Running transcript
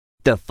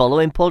The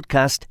following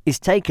podcast is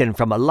taken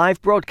from a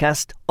live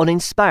broadcast on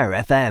Inspire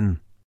FM.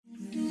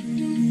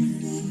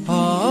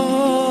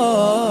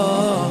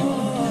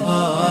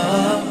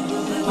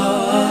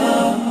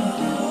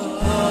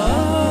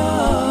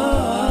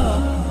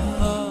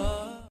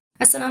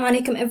 Assalamu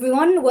alaikum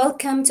everyone,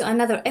 welcome to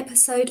another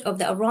episode of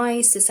the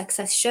Arise to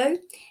Success show.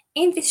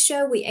 In this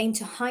show, we aim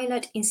to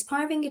highlight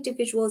inspiring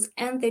individuals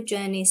and their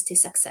journeys to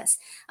success.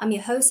 I'm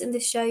your host in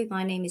this show,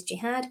 my name is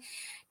Gehad.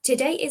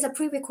 Today is a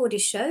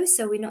pre-recorded show,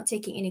 so we're not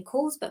taking any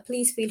calls, but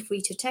please feel free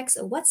to text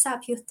or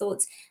WhatsApp your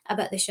thoughts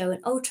about the show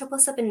on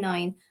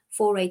 07779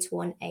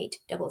 481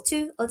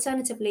 822.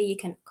 Alternatively, you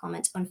can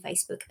comment on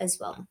Facebook as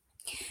well.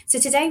 So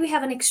today we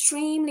have an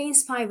extremely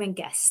inspiring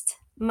guest,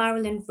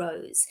 Marilyn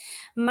Rose.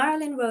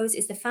 Marilyn Rose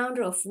is the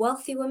founder of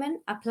Wealthy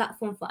Women, a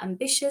platform for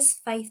ambitious,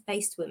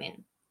 faith-based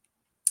women.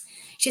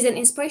 She's an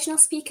inspirational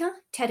speaker,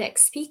 TEDx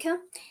speaker,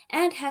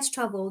 and has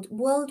traveled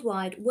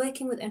worldwide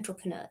working with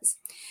entrepreneurs.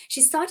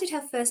 She started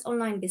her first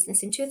online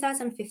business in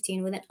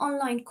 2015 with an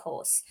online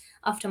course.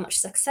 After much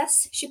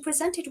success, she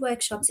presented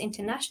workshops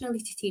internationally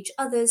to teach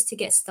others to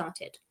get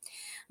started.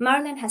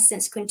 Marylin has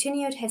since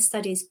continued her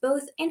studies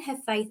both in her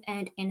faith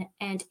and in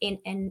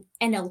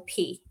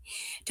NLP,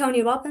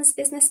 Tony Robbins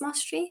Business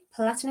Mastery,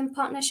 Platinum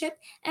Partnership,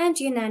 and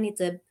Unani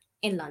Dib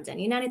in London.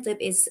 Unani Dib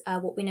is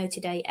what we know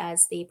today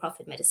as the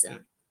Prophet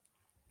Medicine.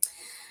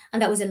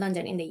 And that was in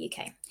London in the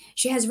UK.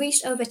 She has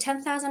reached over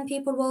 10,000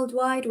 people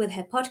worldwide with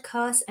her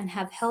podcast and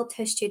have helped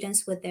her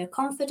students with their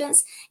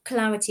confidence,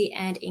 clarity,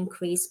 and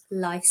increased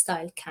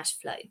lifestyle cash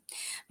flow.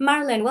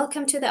 Marilyn,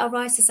 welcome to the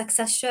Arise to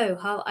Success show.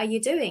 How are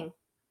you doing?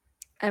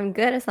 I'm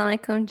good. Assalamu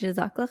alaikum.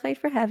 Jazakallah khair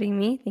for having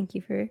me. Thank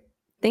you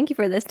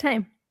for this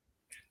time.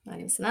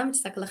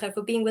 Jazakallah khair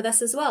for being with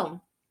us as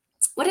well.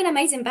 What an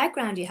amazing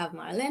background you have,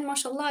 Marilyn.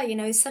 MashaAllah,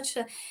 it's such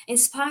an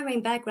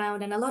inspiring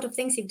background and a lot of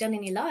things you've done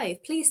in your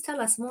life. Please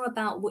tell us more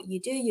about what you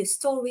do, your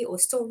story or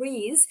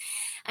stories,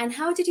 and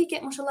how did you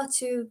get, MashaAllah,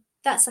 to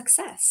that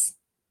success?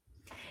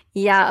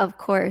 Yeah, of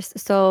course.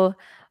 So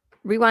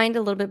rewind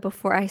a little bit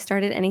before I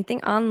started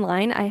anything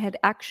online. I had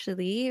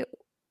actually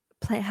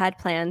had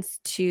plans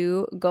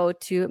to go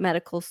to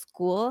medical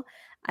school.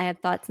 I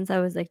had thought since I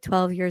was like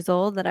 12 years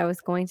old that I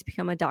was going to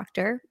become a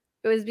doctor.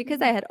 It was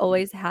because I had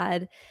always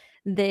had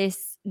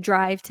this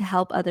drive to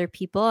help other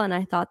people, and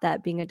I thought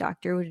that being a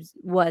doctor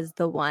was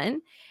the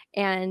one.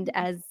 And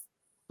as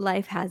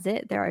life has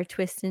it, there are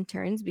twists and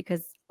turns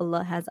because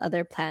Allah has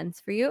other plans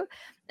for you.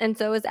 And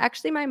so it was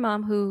actually my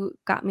mom who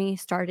got me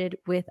started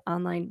with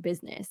online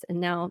business.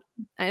 And now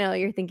I know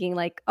you're thinking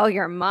like, oh,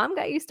 your mom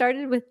got you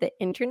started with the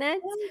internet?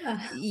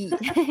 Yeah.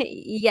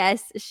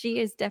 Yes, she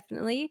is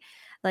definitely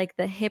like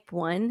the hip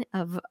one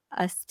of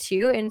us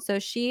two. And so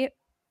she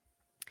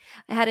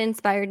had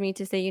inspired me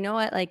to say, you know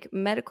what, like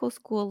medical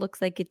school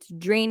looks like it's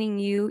draining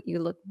you. You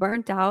look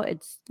burnt out.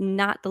 It's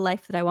not the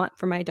life that I want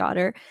for my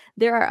daughter.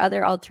 There are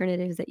other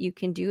alternatives that you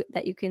can do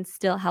that you can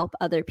still help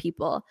other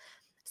people.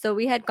 So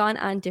we had gone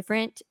on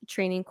different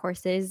training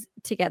courses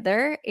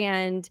together.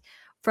 And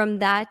from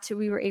that,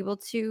 we were able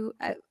to,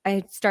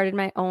 I started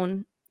my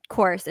own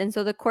course. And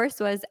so the course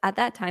was at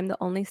that time, the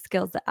only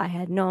skills that I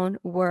had known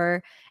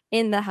were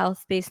in the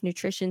health-based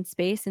nutrition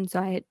space. And so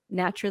I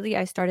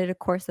started a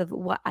course of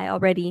what I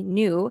already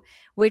knew,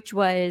 which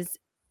was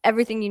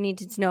everything you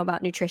needed to know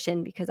about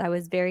nutrition, because I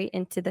was very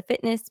into the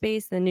fitness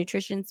space, the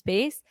nutrition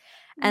space.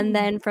 And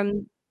then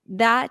from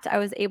that, I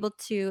was able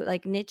to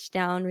like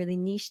really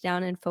niche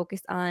down and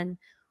focus on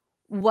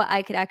what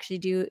I could actually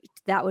do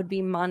that would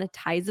be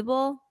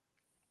monetizable.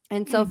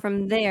 And so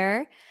from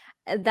there,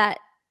 that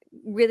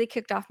really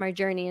kicked off my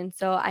journey. And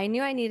so I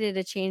knew I needed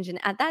a change. And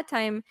at that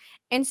time,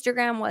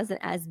 Instagram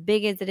wasn't as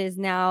big as it is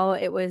now.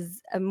 It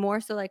was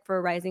more so like for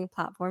a rising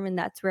platform. And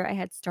that's where I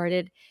had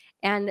started.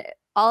 And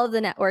all of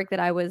the network that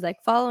I was like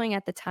following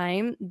at the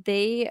time,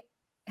 they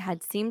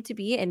had seemed to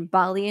be in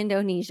Bali,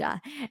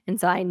 Indonesia.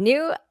 And so I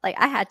knew like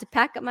I had to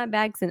pack up my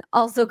bags and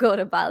also go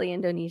to Bali,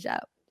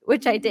 Indonesia,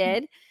 which I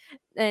did.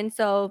 And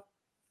so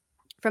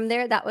from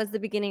there, that was the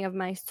beginning of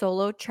my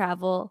solo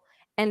travel.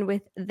 And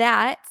with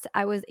that,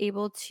 I was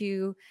able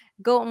to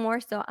go more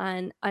so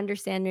on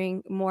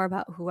understanding more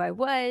about who I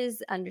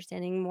was,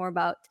 understanding more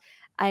about,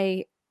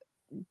 I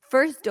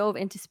first dove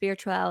into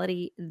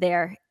spirituality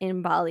there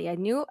in Bali.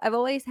 I've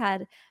always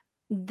had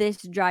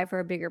this drive for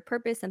a bigger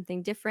purpose,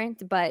 something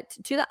different, but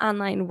to the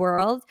online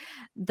world,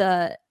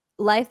 the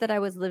life that I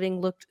was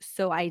living looked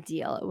so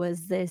ideal. It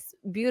was this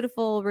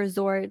beautiful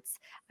resorts.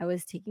 I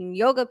was taking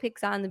yoga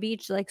pics on the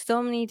beach, like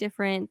so many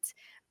different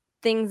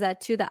things that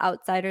to the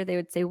outsider, they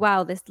would say,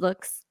 wow, this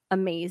looks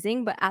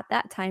amazing. But at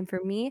that time for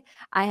me,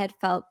 I had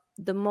felt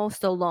the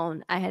most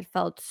alone. I had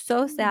felt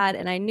so sad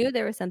and I knew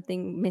there was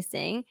something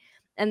missing.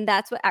 And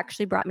that's what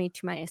actually brought me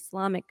to my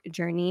Islamic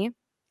journey,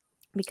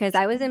 because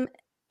it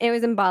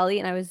was in Bali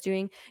and I was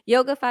doing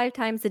yoga 5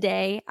 times a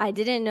day. I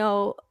didn't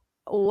know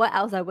what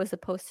else I was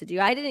supposed to do.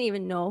 I didn't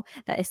even know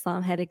that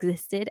Islam had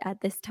existed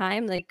at this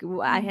time. Like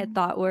I had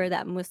thought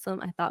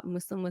I thought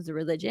Muslim was a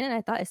religion.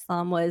 I thought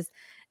Islam was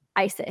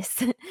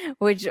ISIS,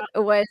 which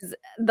was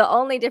the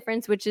only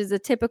difference, which is a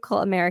typical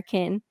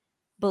American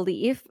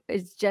belief.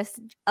 It's just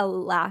a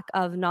lack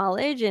of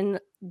knowledge, and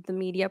the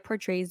media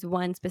portrays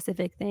one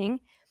specific thing.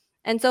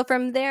 And so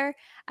from there,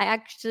 I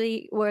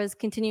actually was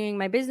continuing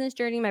my business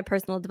journey, my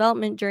personal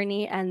development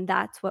journey, and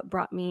that's what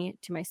brought me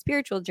to my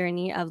spiritual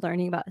journey of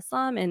learning about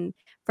Islam. And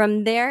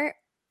from there,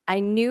 I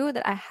knew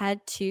that I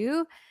had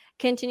to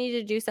continue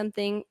to do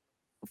something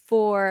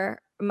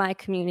for my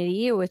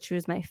community, which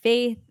was my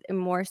faith, and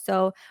more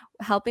so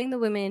helping the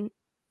women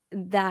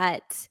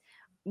that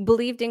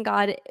believed in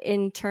God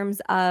in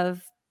terms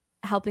of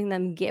helping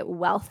them get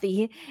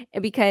wealthy,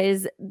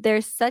 because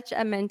there's such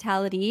a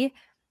mentality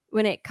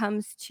when it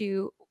comes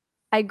to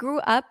I grew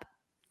up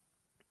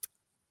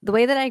the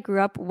way that I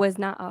grew up was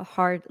not a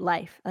hard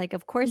life. Like,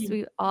 of course, Mm.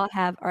 we all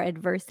have our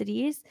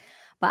adversities,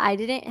 but I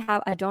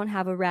don't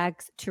have a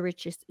rags to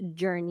riches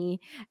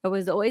journey. It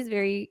was always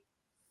very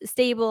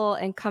stable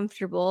and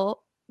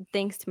comfortable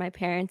thanks to my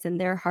parents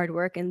and their hard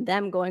work and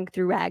them going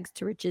through rags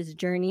to riches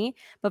journey.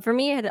 But for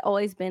me, it had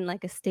always been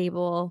like a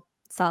stable,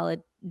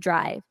 solid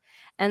drive.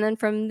 And then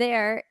from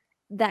there,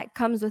 that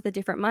comes with a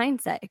different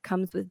mindset. It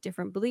comes with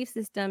different belief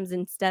systems.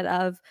 Instead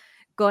of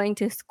going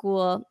to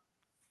school,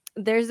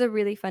 there's a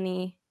really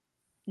funny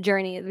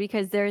journey,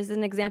 because there's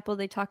an example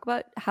they talk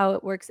about how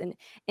it works in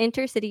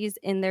intercities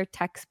in their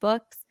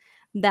textbooks,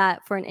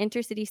 that for an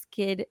intercity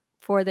kid,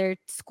 for their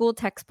school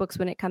textbooks,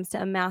 when it comes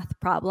to a math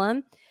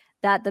problem,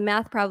 that the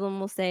math problem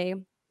will say,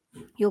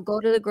 you'll go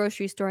to the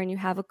grocery store and you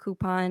have a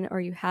coupon or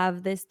you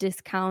have this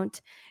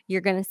discount,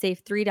 you're going to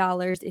save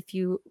 $3 if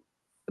you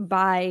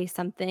buy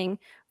something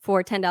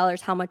for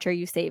 $10. How much are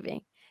you saving?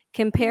 Mm.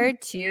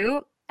 Compared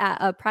to at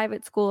a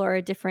private school or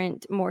a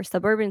different, more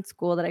suburban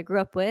school that I grew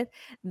up with,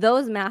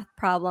 those math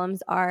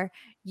problems are,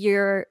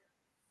 you're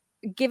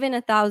given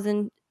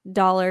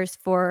 $1,000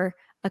 for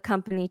a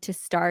company to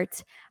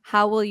start.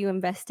 How will you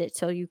invest it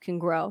so you can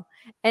grow?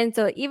 And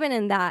so even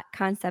in that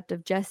concept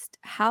of just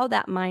how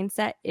that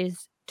mindset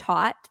is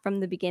taught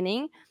from the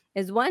beginning,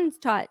 is one's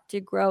taught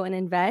to grow and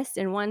invest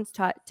and one's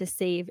taught to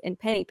save and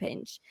penny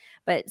pinch.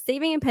 But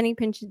saving and penny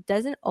pinch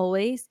doesn't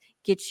always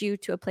get you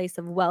to a place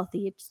of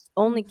wealthy. It's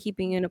only Mm.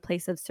 keeping you in a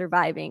place of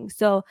surviving.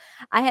 So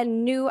I had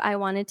knew I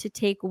wanted to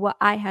take what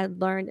I had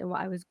learned and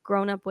what I was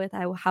grown up with,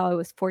 how I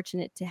was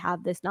fortunate to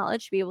have this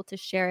knowledge to be able to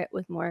share it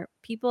with more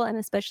people, and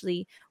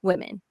especially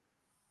women.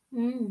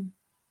 Mm.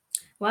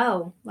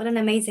 Wow, what an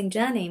amazing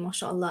journey,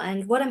 mashallah.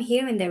 And what I'm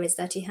hearing there is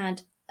that you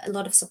had a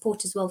lot of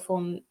support as well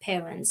from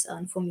parents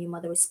and from your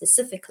mother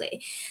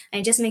specifically.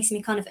 And it just makes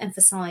me kind of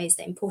emphasize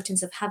the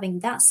importance of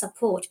having that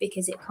support,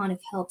 because it kind of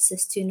helps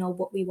us to know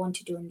what we want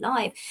to do in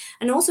life,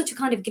 and also to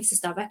kind of gives us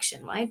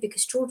direction, right?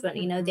 Because children,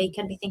 they Mhm.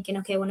 can be thinking,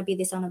 okay, I want to be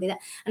this, I want to be that.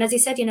 And as you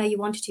said, you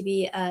wanted to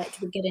be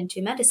to get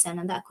into medicine,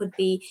 and that could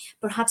be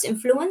perhaps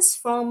influence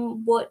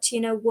from what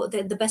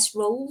the best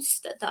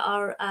roles that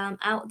are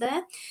out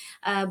there.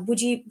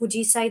 Would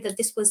you say that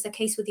this was the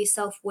case with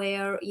yourself,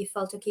 where you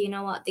felt, okay, you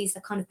know what, these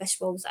are kind of best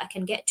roles I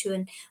can get to,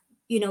 and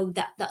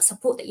that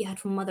support that you had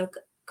from mother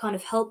kind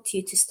of helped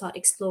you to start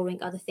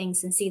exploring other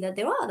things and see that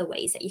there are other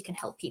ways that you can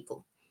help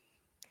people?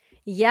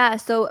 Yeah,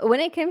 so when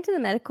it came to the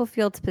medical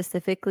field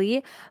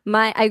specifically,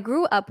 my I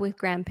grew up with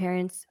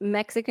grandparents,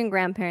 Mexican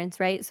grandparents,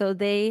 right? So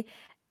they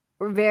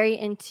were very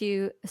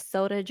into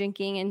soda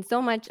drinking, and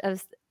so much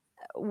of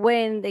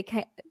when they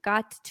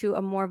got to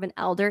a more of an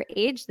elder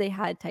age, they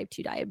had type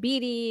 2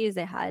 diabetes,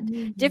 they had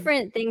Mhm.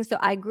 different things. So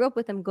I grew up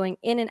with them going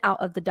in and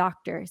out of the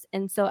doctors.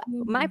 And so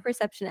my Mhm.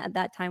 perception at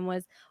that time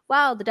was,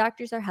 wow, the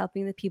doctors are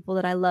helping the people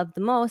that I love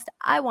the most.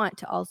 I want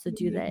to also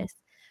do Mhm. this.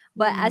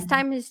 But as Mhm.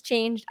 time has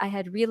changed, I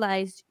had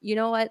realized, you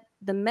know what?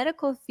 The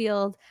medical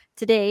field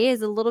today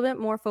is a little bit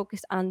more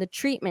focused on the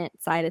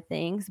treatment side of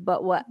things.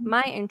 But what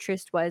my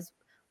interest was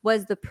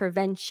the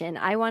prevention.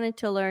 I wanted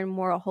to learn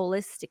more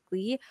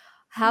holistically.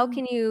 How Mhm.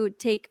 can you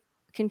take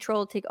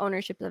control, take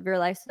ownership of your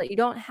life so that you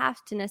don't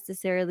have to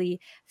necessarily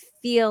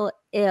feel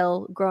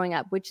ill growing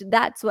up, which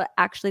that's what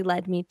actually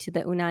led me to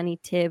the Unani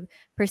Tib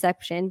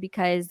perception,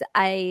 because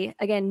I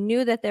again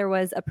knew that there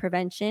was a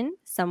prevention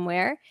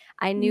somewhere.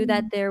 I knew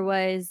that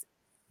Mhm.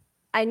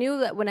 I knew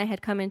that when I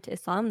had come into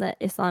Islam, that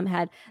Islam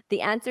had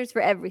the answers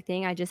for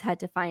everything. I just had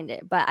to find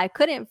it. But I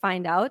couldn't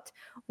find out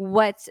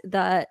what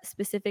the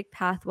specific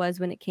path was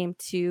when it came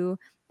to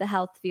the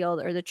health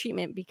field or the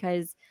treatment,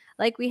 because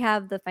like we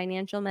have the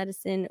financial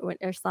medicine or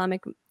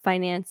Islamic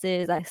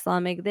finances,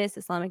 Islamic this,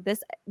 Islamic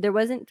this, there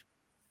wasn't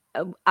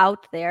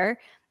out there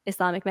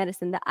Islamic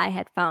medicine that I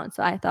had found.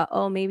 So I thought,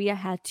 oh, maybe I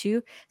had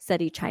to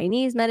study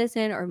Chinese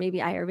medicine or maybe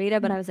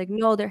Ayurveda. But I was like,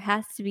 no, there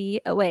has to be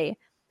a way.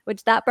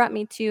 Which that brought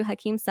me to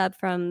Hakeem Sub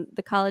from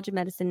the College of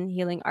Medicine and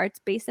Healing Arts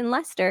based in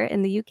Leicester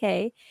in the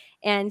UK.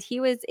 And he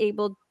was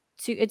able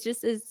to, it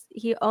just is,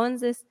 he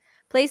owns this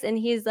place, and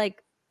he's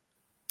like,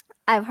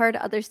 I've heard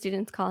other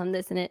students call him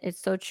this, and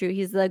it's so true.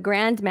 He's the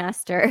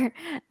grandmaster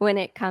when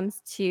it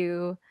comes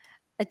to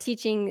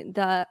teaching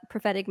the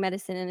prophetic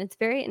medicine, and it's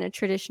very in a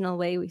traditional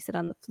way. We sit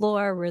on the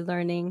floor, we're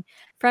learning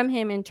from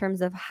him in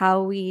terms of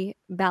how we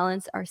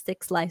balance our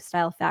 6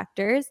 lifestyle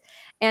factors.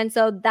 And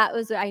so that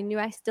was, I knew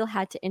I still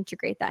had to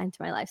integrate that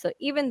into my life. So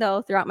even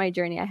though throughout my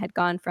journey I had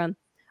gone from,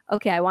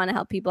 okay, I want to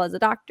help people as a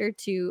doctor,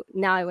 to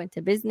now I went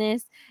to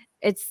business.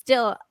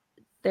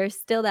 There's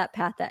still that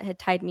path that had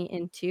tied me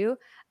into,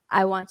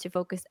 I want to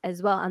focus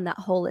as well on that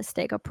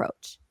holistic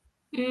approach.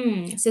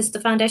 So it's the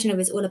foundation of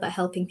it is all about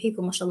helping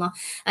people, mashallah.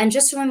 And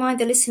just to remind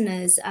the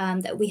listeners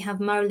that we have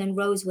Marilyn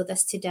Rose with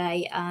us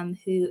today,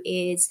 who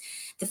is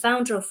the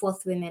founder of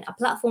Fourth Women, a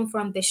platform for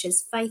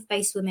ambitious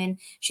faith-based women.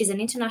 She's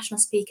an international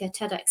speaker,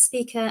 TEDx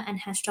speaker, and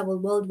has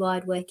traveled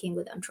worldwide working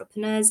with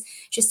entrepreneurs.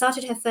 She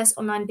started her first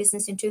online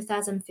business in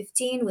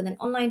 2015 with an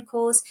online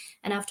course,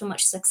 and after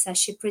much success,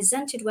 she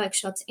presented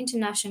workshops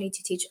internationally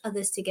to teach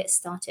others to get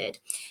started.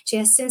 She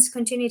has since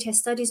continued her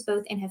studies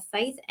both in her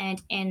faith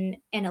and in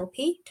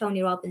NLP,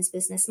 Tony Robbins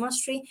Business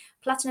Mastery,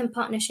 Platinum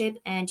Partnership,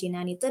 and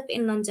Unani Dip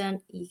in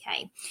London,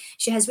 UK.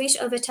 She has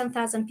reached over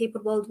 10,000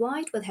 people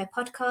worldwide with her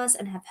podcast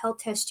and have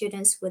helped her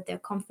students with their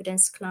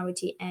confidence,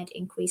 clarity, and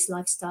increased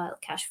lifestyle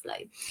cash flow.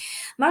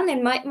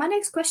 Marlene, my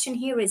next question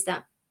here is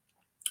that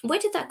where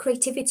did that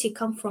creativity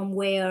come from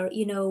where,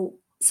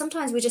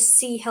 sometimes we just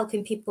see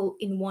helping people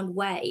in one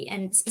way,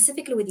 and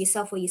specifically with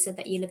yourself where you said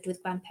that you lived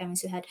with grandparents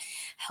who had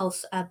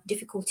health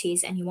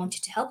difficulties and you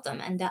wanted to help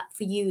them, and that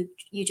for you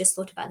just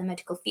thought about the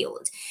medical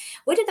field.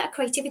 Where did that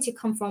creativity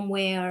come from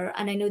where,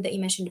 and I know that you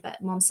mentioned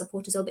about mom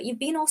support as well, but you've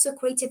been also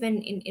creative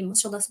in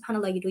mashallah,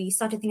 subhanallah, you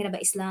started thinking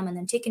about Islam and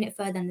then taking it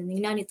further and then the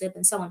Unani Dib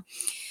and so on.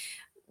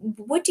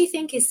 What do you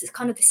think is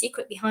kind of the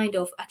secret behind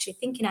of actually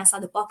thinking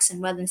outside the box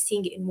and rather than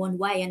seeing it in one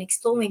way and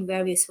exploring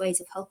various ways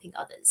of helping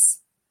others?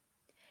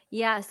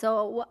 Yeah,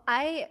 so what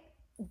I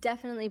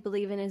definitely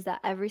believe in is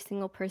that every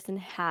single person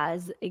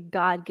has a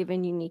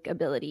God-given unique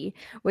ability,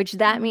 which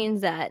that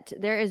means that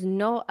there is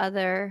no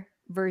other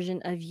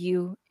version of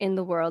you in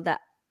the world, that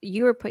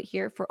you were put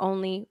here for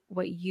only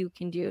what you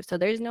can do. So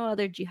there's no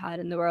other Gehad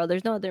in the world.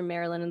 There's no other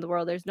Marylin in the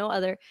world. There's no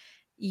other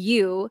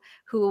you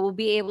who will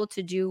be able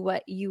to do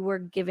what you were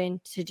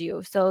given to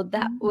do. So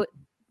that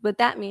what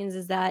that means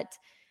is that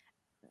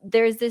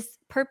there's this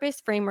purpose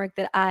framework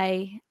that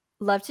I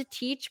love to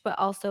teach, but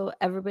also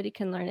everybody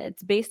can learn it.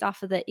 It's based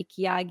off of the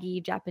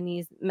Ikigai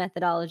Japanese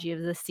methodology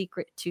of the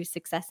secret to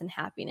success and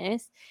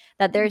happiness,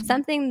 that there's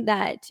something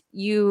that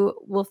you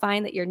will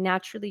find that you're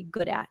naturally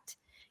good at.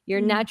 You're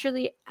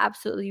naturally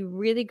absolutely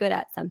really good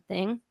at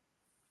something.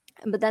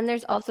 But then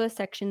there's also a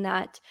section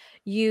that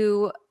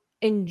you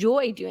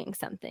enjoy doing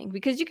something,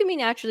 because you can be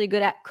naturally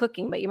good at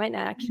cooking, but you might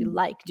not actually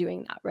like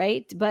doing that,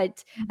 right?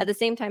 But at the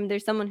same time,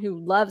 there's someone who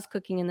loves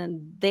cooking and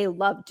then they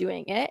love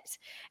doing it.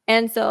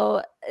 And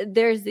so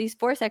there's these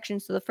four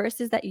sections. So the first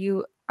is that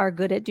you are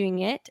good at doing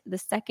it. The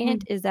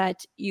second is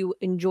that you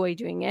enjoy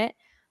doing it.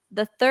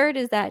 The third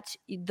is that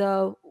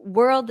the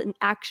world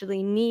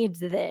actually needs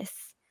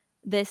this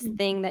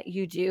thing that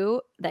you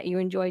do, that you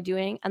enjoy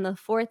doing. And the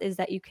fourth is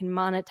that you can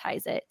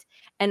monetize it.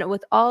 And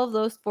with all of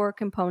those four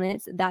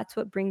components, that's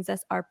what brings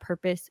us our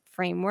purpose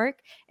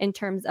framework in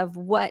terms of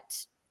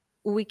what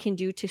we can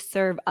do to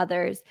serve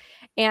others.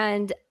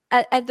 And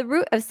at the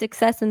root of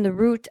success and the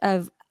root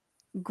of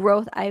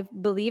growth, I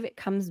believe it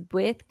comes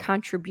with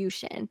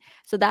contribution.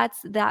 So that's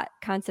that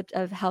concept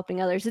of helping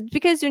others. It's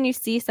because when you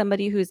see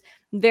somebody who's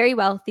very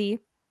wealthy,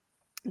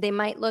 they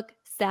might look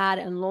sad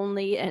and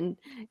lonely, and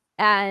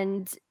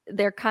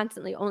they're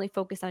constantly only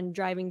focused on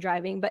driving.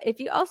 But if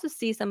you also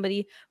see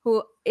somebody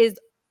who is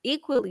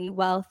equally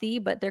wealthy,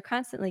 but they're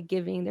constantly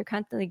giving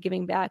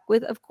back,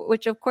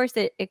 which of course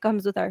it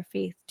comes with our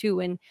faith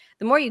too. And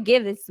the more you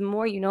give, it's the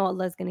more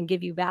Allah is going to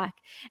give you back.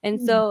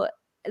 And so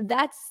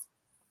that's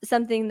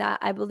something that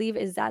I believe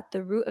is that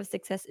the root of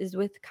success is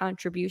with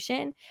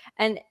contribution.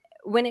 And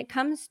when it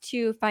comes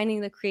to finding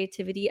the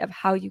creativity of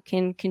how you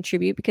can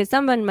contribute, because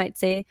someone might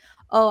say,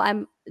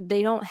 oh,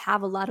 they don't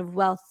have a lot of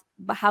wealth,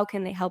 but how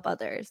can they help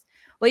others?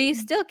 Well, you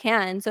still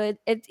can. So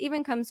it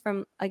even comes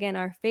from, again,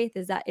 our faith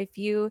is that if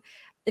you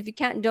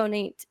can't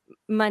donate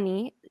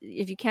money,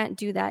 if you can't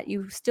do that,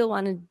 you still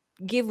want to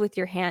give with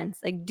your hands,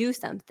 like do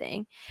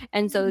something.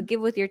 And so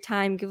give with your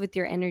time, give with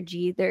your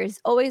energy. There's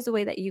always a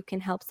way that you can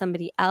help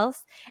somebody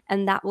else,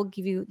 and that will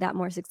give you that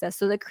more success.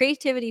 So the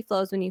creativity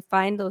flows when you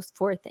find those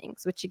four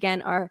things, which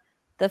again are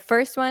the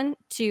first one,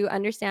 to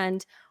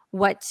understand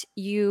what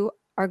you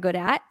are good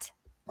at.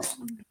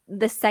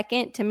 The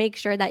second, to make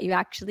sure that you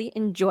actually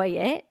enjoy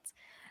it.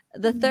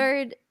 The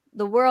third,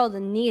 the world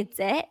needs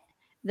it,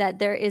 that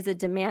there is a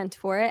demand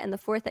for it. And the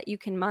fourth, that you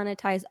can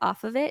monetize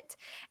off of it.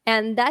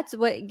 And that's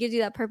what gives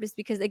you that purpose,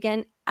 because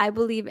again, I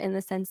believe in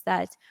the sense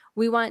that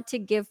we want to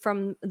give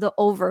from the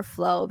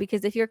overflow,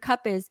 because if your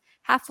cup is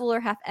half full or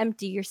half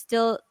empty, you're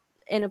still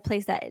in a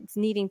place that it's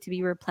needing to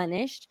be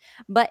replenished.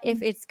 But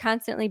if it's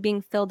constantly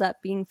being filled up,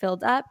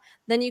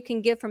 then you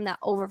can give from that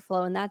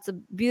overflow. And that's a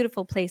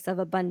beautiful place of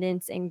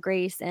abundance and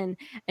grace, and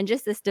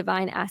just this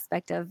divine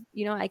aspect of,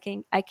 I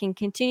can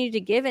continue to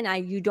give,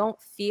 and you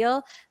don't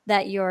feel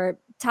that you're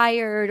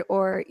tired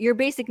or your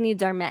basic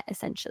needs are met,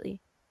 essentially.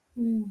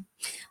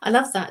 I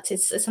love that.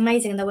 It's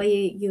amazing the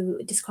way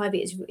you describe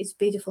it is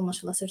beautiful,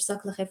 mashallah. So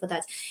jazakallah khair for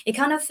that. It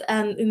kind of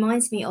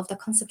reminds me of the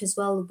concept as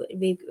well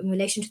in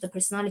relation to the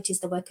personalities,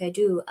 the work I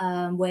do,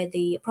 where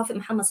the Prophet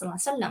Muhammad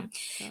sallallahu alaihi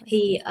wasallam,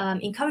 he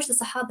encouraged the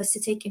Sahabas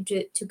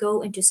to to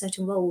go into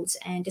certain roles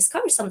and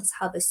discouraged some of the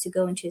Sahabas to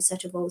go into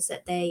certain roles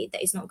that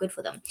is not good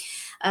for them.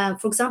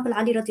 For example,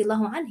 Ali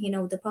radiallahu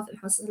anh, the Prophet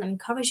Muhammad sallallahu alaihi wasallam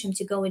encouraged him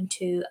to go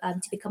into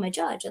to become a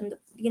judge, and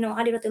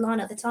Ali radiallahu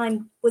anh at the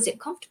time wasn't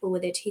comfortable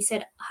with it. He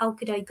said, "How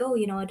could I go?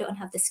 I don't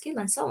have the skill,"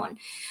 and so on.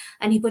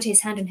 And he put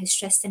his hand on his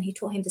chest and he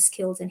taught him the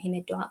skills and he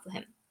made dua for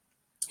him.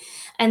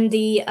 And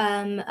the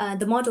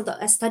model that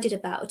I studied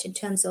about in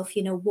terms of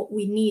what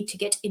we need to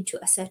get into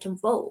a certain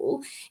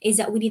role is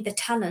that we need the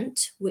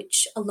talent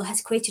which Allah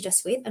has created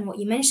us with, and what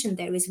you mentioned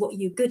there is what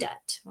you're good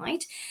at,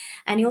 right?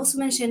 And you also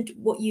mentioned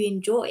what you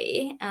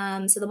enjoy.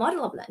 So the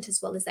model I've learned as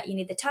well is that you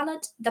need the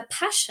talent, the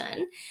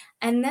passion,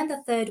 and then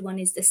the third one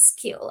is the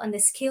skill. And the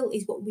skill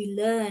is what we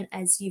learn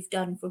as you've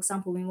done. For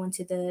example, when you went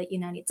to the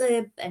Unani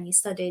Tib and you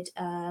studied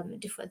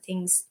different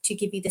things to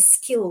give you the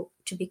skill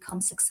to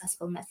become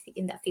successful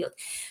in that field.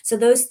 So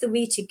those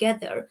three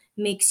together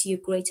makes you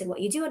great at what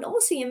you do. And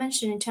also you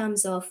mentioned in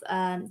terms of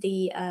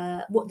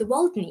what the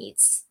world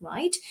needs,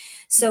 right?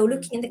 So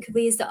looking at the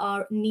careers that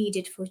are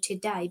needed for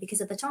today, because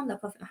at the time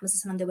that Prophet Muhammad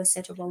SAW, there were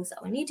set of roles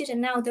that were needed,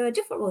 and now there are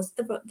different roles.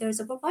 There's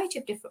a variety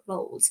of different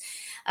roles.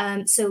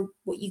 So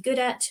what you're good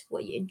at,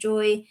 what you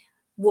enjoy,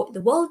 what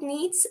the world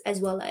needs, as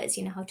well as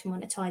how to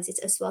monetize it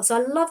as well. So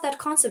I love that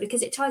concept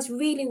because it ties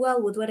really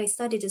well with what I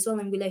studied as well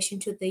in relation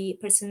to the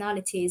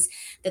personalities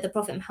that the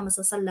Prophet Muhammad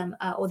sallam,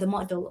 or the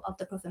model of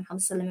the Prophet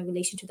Muhammad sallam in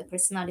relation to the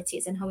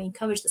personalities, and how he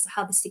encouraged the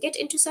Sahabas to get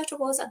into certain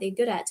roles that they're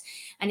good at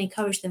and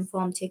encourage them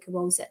from taking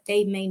roles that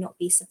they may not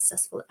be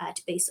successful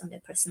at based on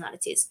their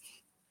personalities.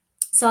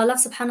 So I love,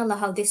 subhanAllah,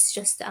 how this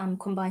just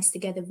combines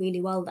together really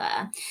well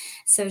there.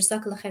 So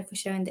Jazakallah khair for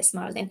sharing this,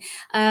 Marylin.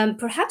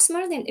 Perhaps,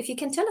 Marylin, if you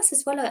can tell us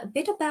as well a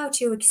bit about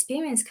your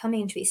experience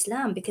coming into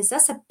Islam, because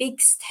that's a big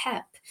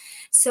step.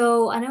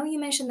 So I know you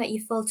mentioned that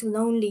you felt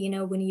lonely,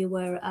 when you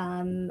were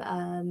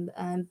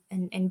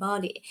in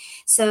Bali.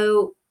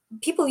 So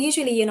people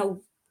usually,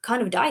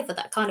 kind of die for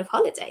that kind of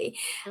holiday.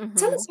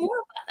 Tell us more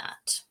about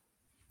that.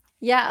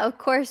 Yeah, of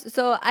course.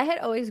 So I had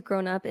always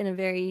grown up in a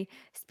very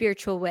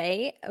spiritual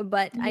way,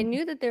 but I Mm,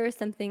 knew that there was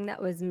something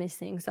that was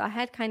missing. So I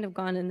had kind of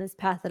gone in this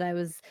path that I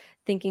was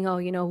thinking,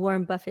 oh,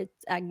 Warren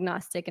Buffett's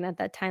agnostic. And at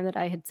that time that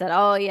I had said,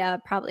 oh, yeah,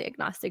 probably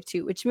agnostic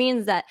too, which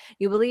means that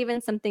you believe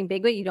in something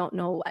big, but you don't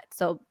know what.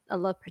 So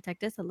Allah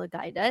protect us, Allah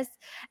guide us.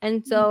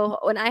 And mm, so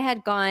when I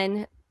had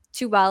gone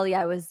to Bali,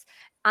 I was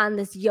on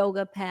this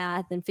yoga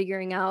path and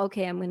figuring out,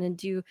 okay, I'm going to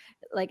do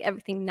like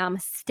everything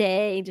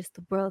namaste, just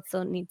the world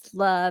still needs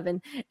love. And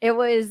it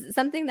was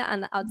something that on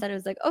the outside I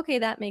was like, okay,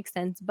 that makes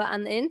sense. But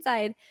on the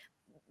inside,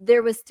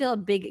 there was still a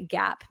big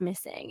gap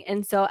missing.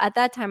 And so at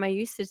that time, I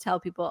used to tell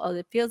people, oh,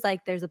 it feels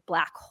like there's a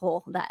black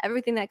hole, that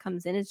everything that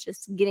comes in is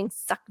just getting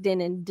sucked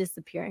in and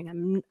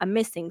disappearing. I'm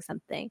missing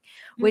something,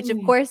 which of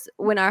mm, course,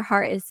 when our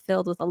heart is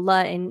filled with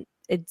Allah, and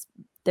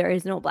there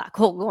is no black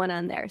hole going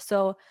on there.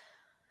 So,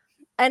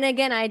 and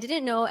again, I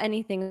didn't know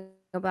anything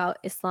about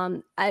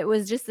Islam. It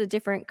was just a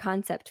different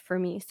concept for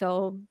me.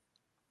 So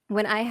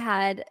when I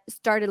had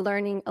started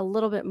learning a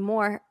little bit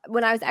more,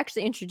 when I was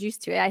actually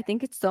introduced to it, I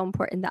think it's so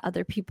important that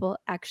other people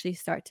actually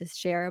start to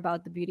share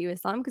about the beauty of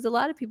Islam, because a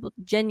lot of people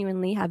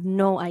genuinely have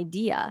no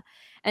idea.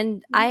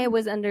 And I mm,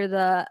 was under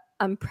the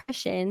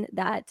impression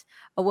that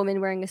a woman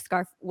wearing a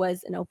scarf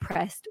was an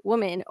oppressed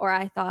woman, or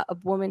I thought a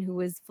woman who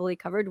was fully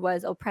covered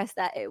was oppressed,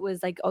 that it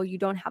was like, oh, you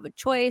don't have a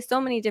choice.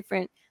 So many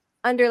different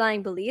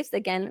underlying beliefs,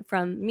 again,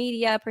 from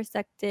media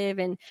perspective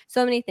and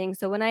so many things.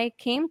 So when I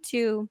came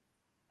to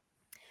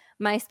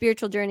my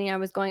spiritual journey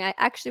I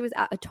actually was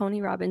at a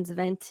Tony Robbins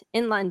event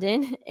in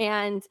London,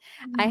 and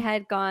I mm,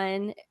 had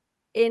gone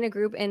in a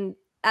group, and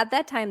at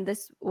that time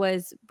this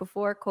was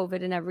before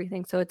COVID and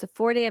everything. So it's a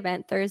 4-day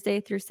event,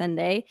 Thursday through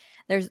Sunday.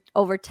 There's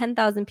over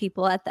 10,000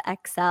 people at the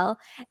XL.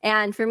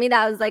 And for me,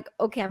 that was like,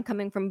 okay, I'm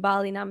coming from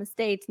Bali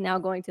Namaste to now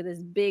going to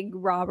this big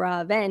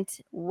rah-rah event.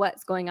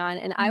 What's going on?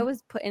 And I mm,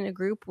 was put in a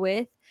group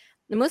with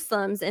the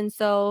Muslims. And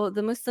so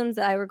the Muslims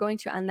that I were going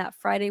to on that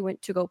Friday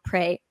went to go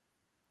pray.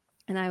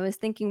 And I was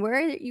thinking, where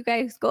are you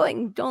guys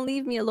going? Don't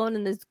leave me alone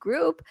in this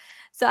group.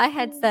 So I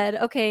had mm, said,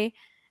 okay,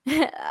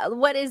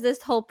 what is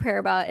this whole prayer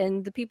about?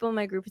 And the people in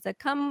my group said,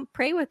 come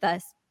pray with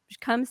us,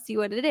 come see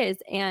what it is.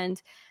 And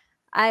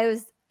I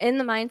was in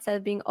the mindset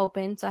of being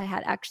open. So I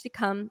had actually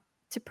come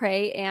to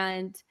pray,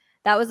 and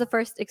that was the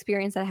first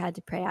experience that I had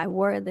to pray. I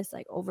wore this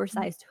like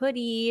oversized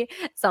hoodie,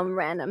 some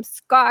random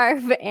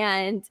scarf,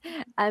 and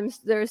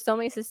there were so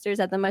many sisters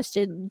at the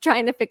masjid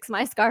trying to fix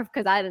my scarf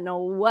because I didn't know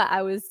what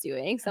I was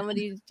doing.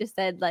 Somebody just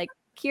said like,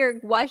 here,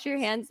 wash your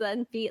hands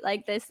and feet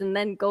like this, and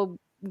then go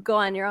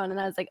on your own. And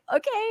I was like,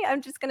 okay,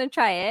 I'm just gonna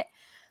try it.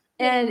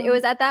 And yeah. it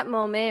was at that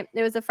moment,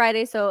 it was a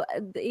Friday, so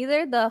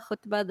either the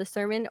khutbah, the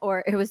sermon,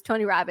 or it was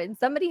Tony Robbins.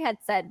 Somebody had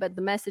said, but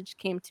the message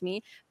came to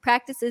me,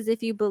 practice as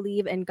if you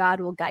believe and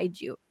God will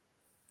guide you.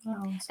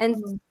 Wow. And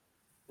SubhanAllah.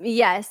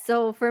 Yes.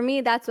 So for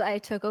me, that's what I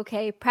took.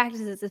 Okay,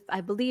 practice as if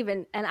I believe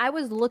in. And I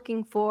was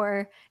looking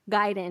for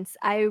guidance.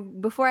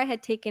 Before I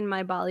had taken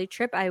my Bali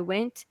trip, I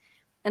went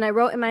and I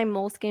wrote in my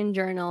Moleskine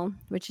journal,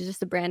 which is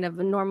just a brand of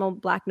a normal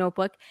black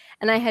notebook,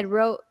 and I had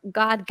wrote,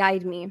 God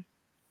guide me.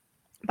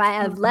 But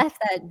I've left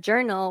that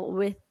journal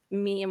with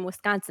me in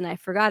Wisconsin. I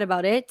forgot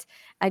about it.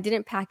 I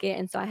didn't pack it.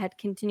 And so I had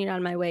continued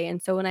on my way. And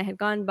so when I had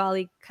gone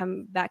Bali,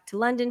 come back to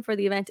London for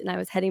the event, and I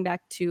was heading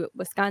back to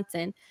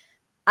Wisconsin,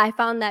 I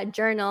found that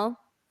journal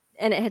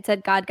and it had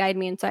said, God guide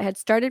me. And so I had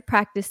started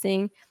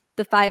practicing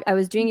I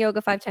was doing yoga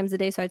 5 times a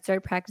day. So I'd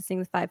started practicing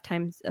the 5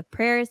 times of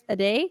prayers a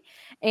day.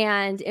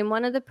 And in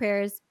one of the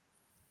prayers,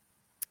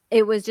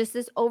 it was just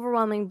this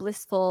overwhelming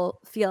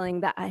blissful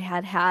feeling that I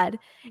had had.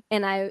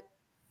 And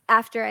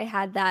after I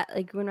had that,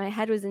 like when my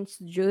head was in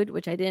sujood,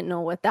 which I didn't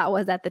know what that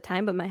was at the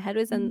time, but my head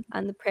was on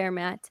the prayer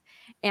mat,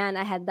 and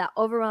I had that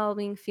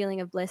overwhelming feeling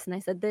of bliss. And I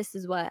said, this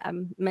is what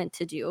I'm meant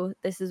to do.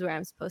 This is where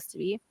I'm supposed to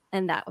be.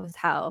 And that was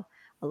how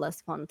Allah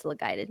subhanahu wa ta'ala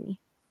guided me.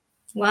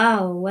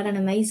 Wow, what an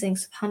amazing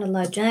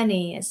subhanallah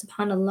journey.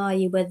 Subhanallah,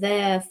 you were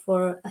there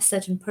for a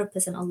certain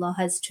purpose and Allah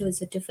has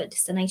chosen a different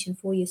destination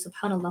for you,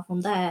 subhanallah,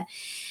 from there.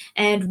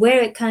 And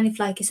where it kind of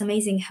like, it's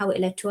amazing how it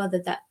led to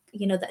that,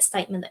 that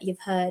statement that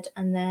you've heard,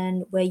 and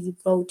then where you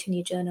wrote in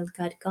your journal,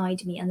 God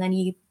guide me, and then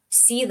you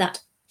see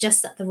that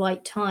just at the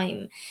right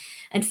time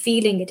and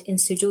feeling it in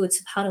sujood,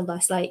 subhanallah.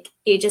 It's like,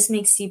 it just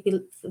makes you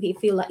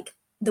feel like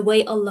the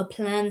way Allah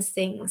plans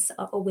things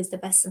are always the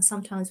best, and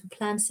sometimes we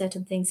plan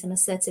certain things in a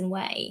certain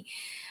way,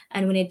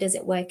 and when it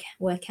doesn't work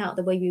out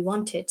the way we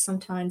want it,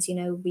 sometimes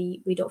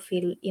we don't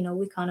feel,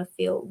 we kind of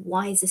feel,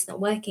 why is this not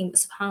working?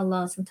 But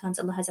subhanallah, sometimes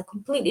Allah has a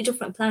completely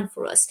different plan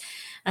for us,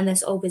 and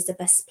there's always the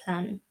best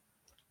plan.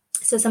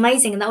 So it's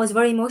amazing, and that was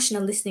very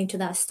emotional listening to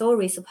that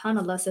story,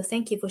 subhanallah. So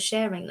thank you for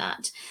sharing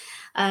that.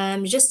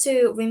 Just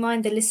to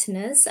remind the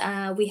listeners,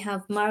 we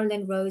have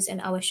Marilyn Rose in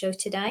our show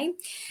today,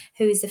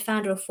 who is the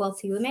founder of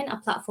Wealthy Women, a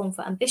platform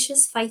for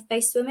ambitious,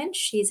 faith-based women.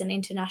 She is an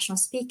international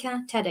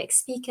speaker, TEDx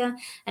speaker,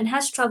 and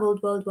has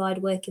traveled worldwide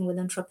working with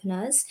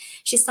entrepreneurs.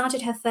 She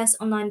started her first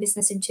online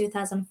business in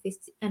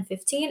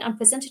 2015 and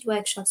presented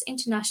workshops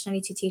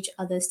internationally to teach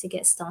others to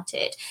get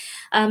started.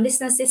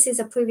 Listeners, this is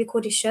a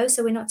pre-recorded show,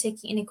 so we're not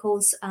taking any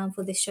calls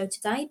for this show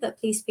today, but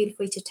please feel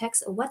free to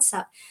text or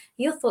WhatsApp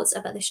your thoughts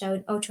about the show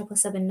in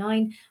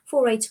 07779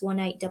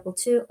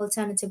 481822.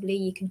 Alternatively,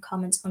 you can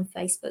comment on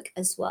Facebook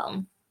as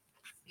well.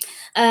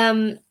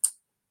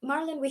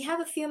 Marlon, we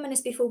have a few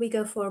minutes before we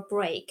go for a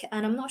break,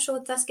 and I'm not sure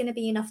if that's going to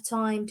be enough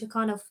time to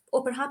kind of,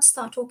 or perhaps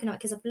start talking about,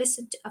 because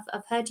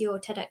I've heard your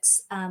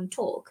TEDx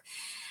talk,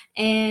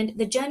 and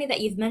the journey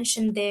that you've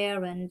mentioned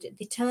there, and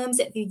the terms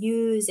that you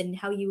use, and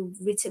how you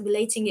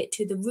relating it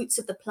to the roots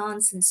of the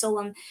plants and so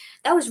on.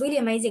 That was really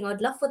amazing.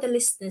 I'd love for the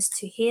listeners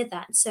to hear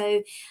that.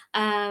 So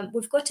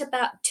we've got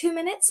about 2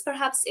 minutes.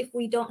 Perhaps if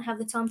we don't have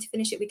the time to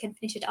finish it, we can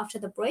finish it after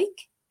the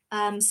break.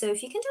 So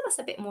if you can tell us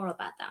a bit more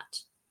about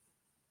that.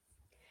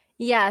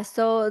 Yeah,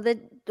 so the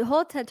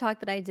whole TED Talk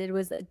that I did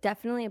was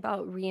definitely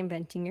about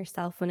reinventing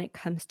yourself when it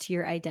comes to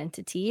your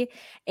identity.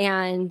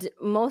 And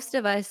most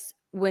of us,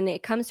 when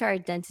it comes to our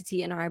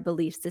identity and our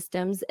belief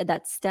systems,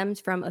 that stems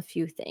from a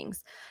few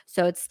things.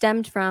 So it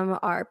stemmed from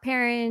our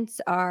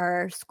parents,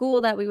 our school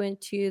that we went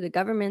to, the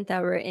government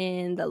that we're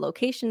in, the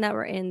location that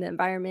we're in, the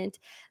environment.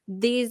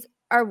 These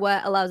are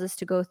what allows us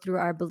to go through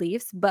our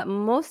beliefs. But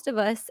most of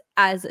us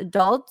as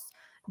adults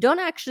don't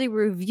actually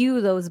review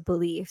those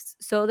beliefs.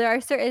 So there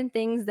are certain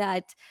things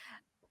that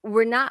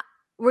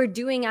we're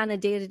doing on a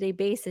day-to-day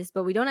basis,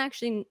 but we don't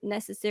actually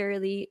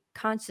necessarily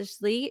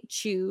consciously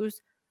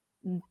choose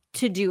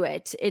to do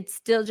it. It's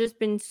still just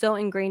been so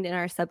ingrained in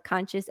our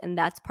subconscious, and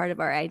that's part of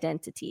our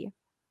identity.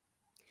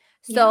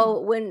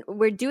 So when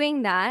we're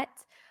doing that,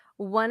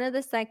 one of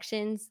the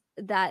sections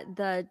that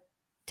the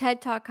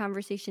TED Talk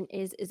conversation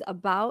is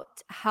about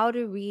how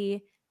do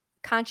we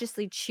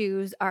consciously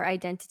choose our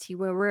identity,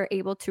 where we're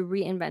able to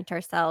reinvent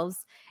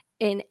ourselves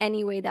in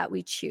any way that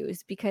we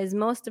choose, because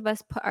most of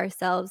us put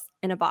ourselves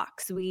in a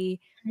box. We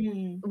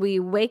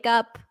wake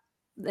up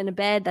in a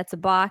bed, that's a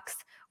box.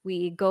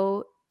 We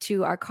go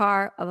to our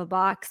car, of a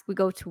box. We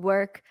go to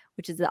work,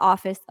 which is the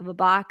office, of a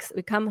box.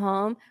 We come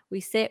home,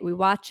 we sit, we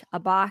watch, a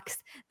box.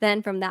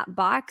 Then from that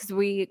box,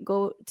 we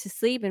go to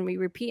sleep, and we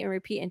repeat and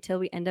repeat until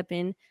we end up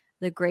in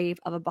the grave,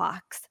 of a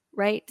box,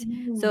 right?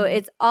 So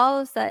it's all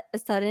of a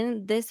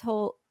sudden, this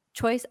whole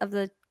choice of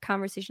the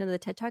conversation of the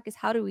TED Talk is,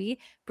 how do we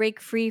break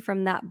free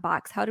from that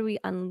box? How do we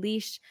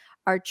unleash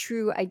our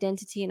true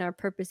identity and our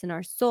purpose and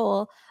our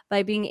soul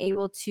by being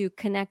able to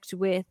connect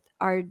with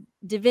our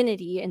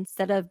divinity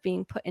instead of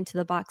being put into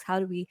the box? How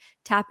do we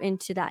tap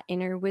into that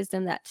inner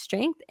wisdom, that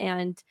strength,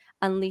 and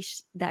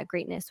unleash that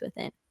greatness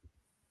within?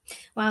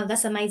 Wow,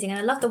 that's amazing. And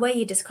I love the way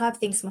you describe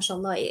things,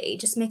 mashallah. It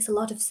just makes a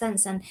lot of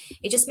sense. And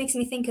it just makes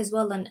me think as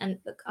well. And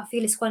I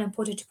feel it's quite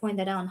important to point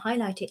that out and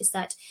highlight it, is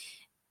that,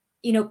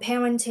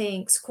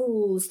 parenting,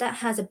 schools, that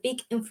has a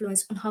big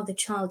influence on how the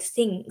child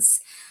thinks.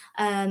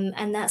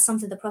 And that's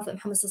something the Prophet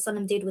Muhammad SAW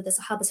did with the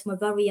Sahabas from a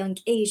very young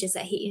age, is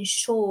that he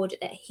ensured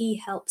that he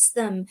helps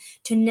them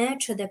to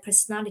nurture their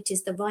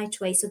personalities the right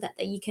way, so that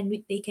they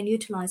can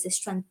utilize their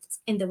strengths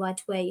in the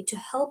right way to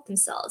help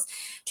themselves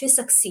to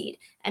succeed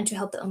and to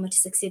help the Ummah to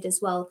succeed as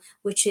well,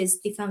 which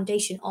is the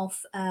foundation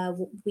of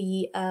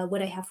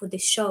what I have for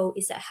this show,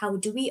 is that how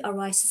do we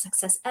arise to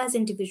success as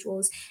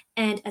individuals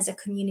and as a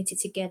community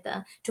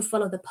together to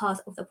follow the path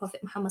of the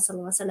Prophet Muhammad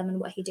SAW and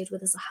what he did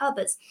with the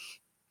Sahabas.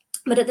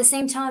 But at the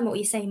same time, what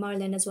you say,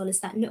 Marilyn, as well, is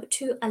that not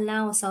to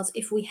allow ourselves,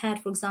 if we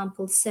had, for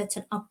example,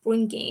 certain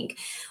upbringing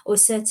or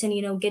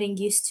certain, getting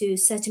used to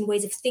certain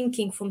ways of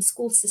thinking from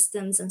school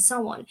systems and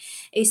so on,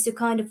 is to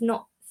kind of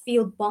not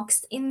feel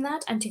boxed in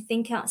that, and to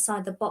think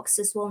outside the box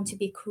as well, and to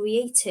be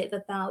creative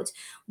about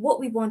what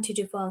we want to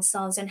do for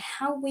ourselves and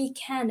how we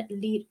can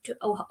lead to,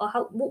 or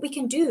how, what we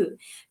can do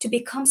to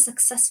become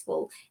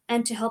successful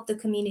and to help the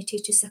community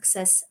to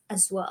success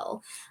as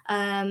well.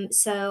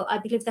 So I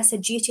believe that's a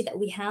duty that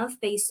we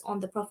have based on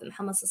the Prophet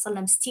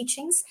Muhammad's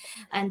teachings,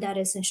 and that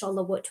is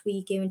inshallah what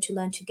we're going to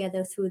learn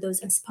together through those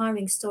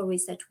inspiring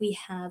stories that we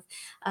have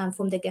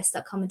from the guests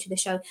that come into the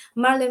show.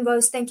 Marilyn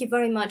Rose, thank you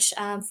very much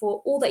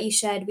for all that you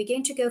shared. We're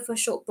going to go for a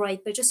short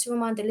break, but just to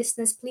remind the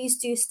listeners, please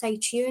do stay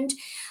tuned.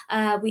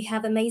 We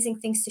have amazing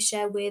things to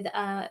share with,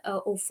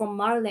 or from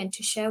Marilyn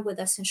to share with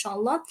us,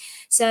 inshallah.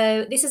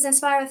 So this is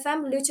Inspire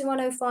FM, Luton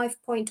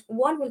 105.1.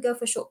 We'll go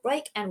for a short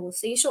break and we'll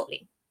see you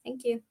shortly.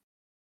 Thank you.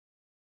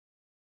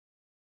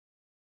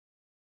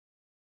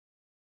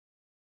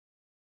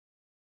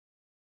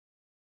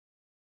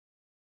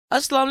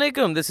 Assalamu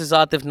alaikum, this is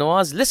Atif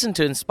Nawaz. Listen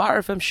to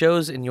Inspire FM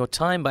shows in your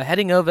time by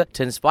heading over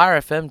to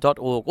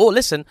inspirefm.org or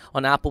listen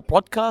on Apple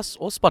Podcasts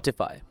or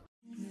Spotify.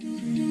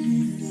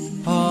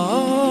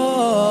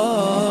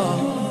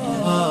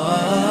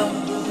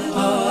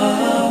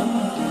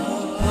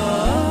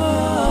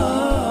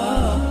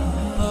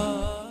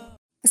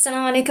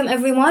 Assalamu alaikum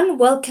everyone.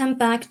 Welcome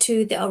back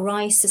to the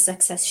Arise to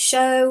Success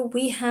show.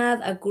 We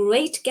have a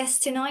great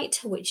guest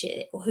tonight,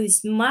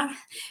 who's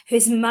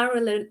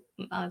Marilyn.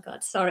 Oh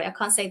God, sorry, I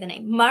can't say the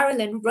name.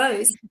 Marilyn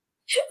Rose,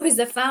 who is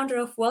the founder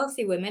of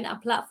Wealthy Women, a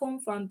platform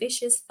for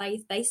ambitious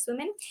faith-based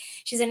women.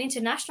 She's an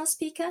international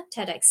speaker,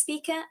 TEDx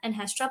speaker, and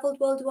has traveled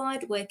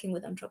worldwide working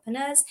with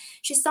entrepreneurs.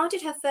 She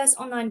started her first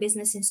online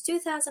business in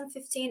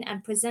 2015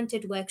 and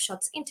presented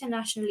workshops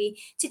internationally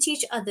to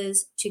teach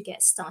others to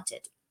get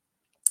started.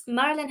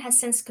 Marylin has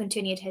since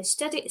continued her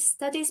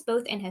studies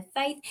both in her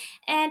faith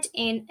and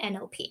in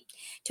NLP,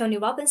 Tony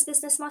Robbins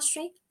Business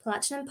Mastery,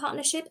 Platinum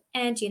Partnership,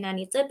 and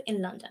Unani Tib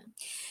in London.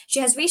 She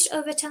has reached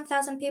over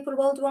 10,000 people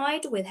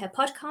worldwide with her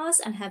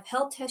podcast and have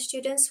helped her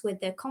students with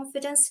their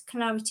confidence,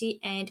 clarity,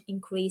 and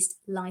increased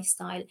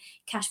lifestyle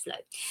cash flow.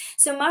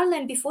 So,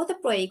 Marylin, before the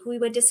break, we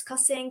were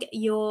discussing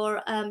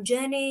your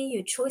journey,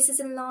 your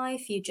choices in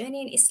life, your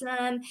journey in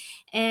Islam,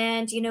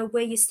 and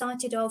where you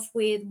started off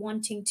with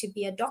wanting to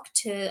be a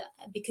doctor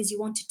because you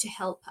wanted to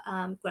help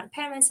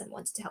grandparents and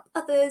wanted to help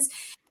others,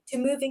 to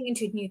moving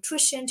into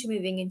nutrition, to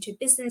moving into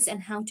business,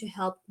 and how to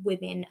help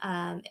women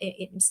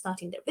in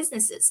starting their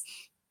businesses.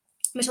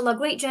 Mashallah,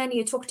 great journey.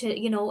 You talked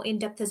in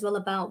depth as well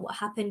about what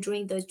happened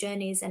during those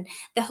journeys, and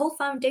the whole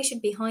foundation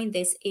behind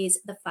this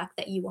is the fact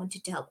that you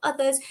wanted to help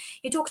others.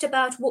 You talked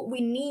about what we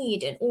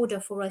need in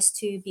order for us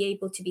to be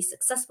able to be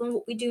successful in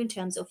what we do, in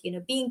terms of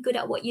being good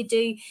at what you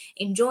do,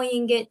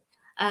 enjoying it,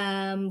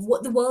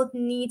 what the world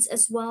needs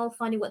as well,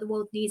 finding what the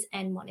world needs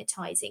and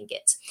monetizing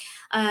it.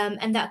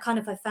 And that kind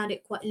of, I found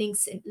it quite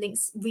links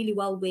really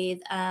well with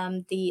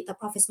the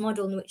Prophet's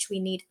model, in which we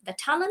need the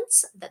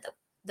talents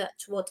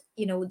that's what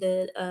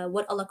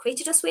what Allah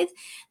created us with,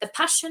 the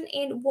passion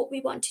in what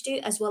we want to do,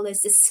 as well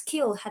as the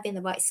skill, having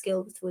the right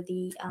skill through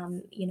the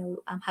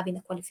having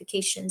the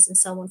qualifications and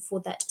so on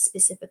for that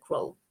specific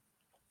role.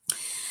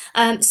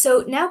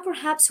 So now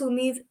perhaps we'll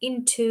move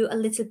into a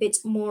little bit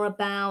more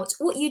about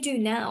what you do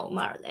now,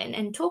 Marilyn,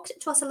 and talk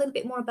to us a little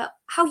bit more about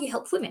how you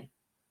help women.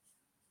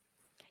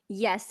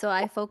 Yes, so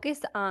I focus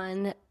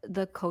on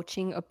the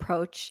coaching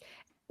approach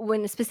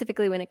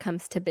specifically when it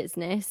comes to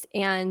business.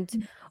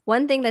 And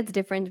one thing that's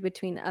different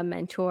between a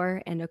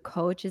mentor and a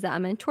coach is that a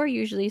mentor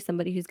usually is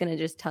somebody who's going to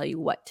just tell you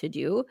what to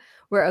do,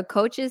 where a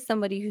coach is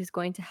somebody who's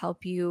going to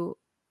help you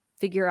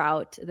figure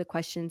out the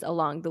questions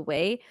along the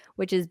way,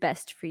 which is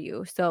best for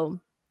you. So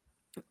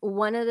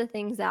one of the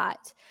things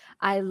that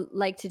I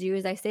like to do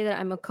is I say that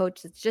I'm a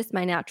coach. It's just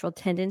my natural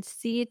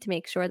tendency to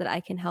make sure that I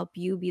can help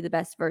you be the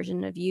best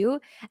version of you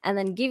and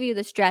then give you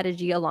the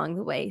strategy along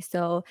the way.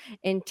 So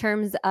in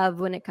terms of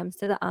when it comes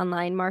to the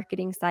online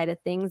marketing side of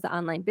things, the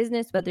online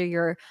business, whether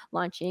you're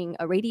launching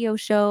a radio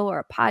show or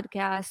a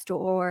podcast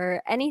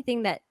or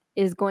anything that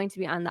is going to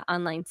be on the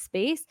online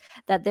space,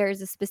 that there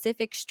is a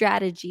specific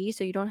strategy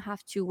so you don't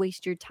have to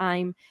waste your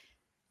time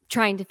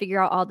trying to figure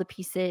out all the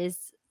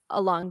pieces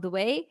along the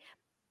way.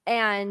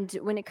 And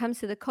when it comes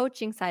to the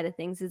coaching side of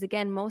things, is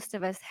again, most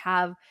of us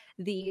have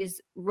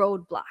these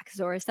roadblocks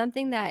or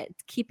something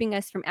that's keeping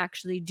us from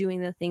actually doing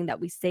the thing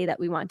that we say that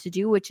we want to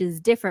do, which is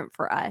different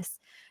for us.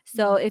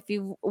 So if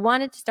you've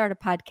wanted to start a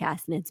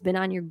podcast and it's been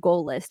on your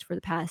goal list for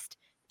the past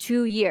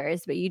 2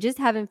 years, but you just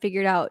haven't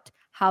figured out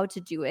how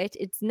to do it,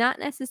 it's not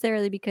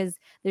necessarily because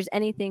there's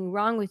anything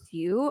wrong with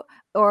you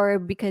or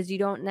because you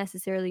don't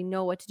necessarily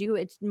know what to do.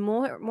 It's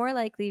more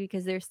likely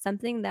because there's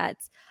something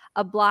that's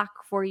a block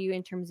for you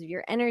in terms of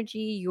your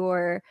energy,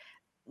 your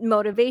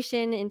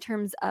motivation, in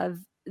terms of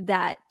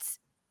that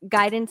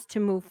guidance to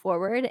move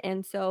forward.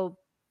 And so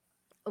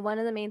one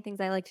of the main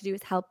things I like to do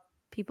is help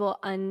people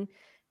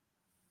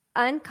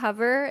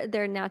uncover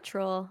their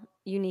natural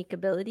unique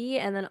ability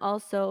and then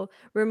also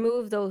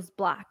remove those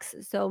blocks.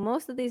 So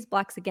most of these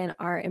blocks again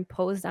are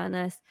imposed on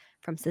us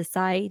from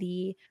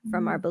society,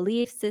 from our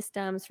belief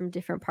systems, from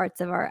different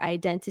parts of our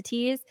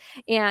identities,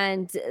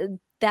 and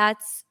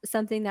that's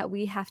something that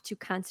we have to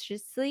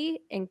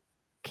consciously and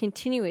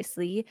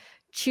continuously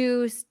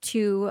choose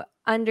to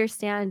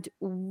understand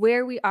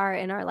where we are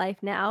in our life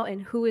now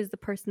and who is the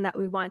person that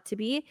we want to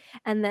be,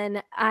 and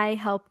then I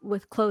help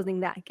with closing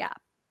that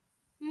gap.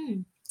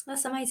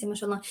 That's amazing,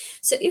 mashallah.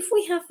 So if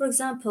we have, for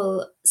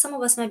example, some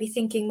of us might be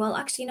thinking, well,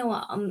 actually, you know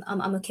what,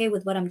 I'm okay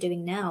with what I'm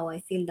doing now.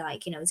 I feel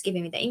like, you know, it's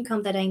giving me the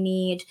income that I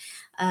need.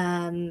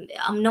 I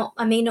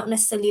may not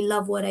necessarily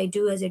love what I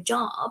do as a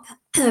job,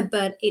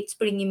 but it's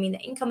bringing me the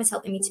income, it's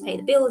helping me to pay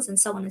the bills and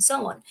so on and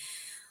so on.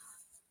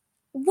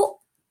 What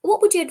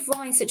would you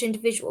advise such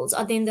individuals?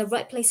 Are they in the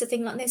right place to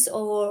think like this,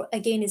 or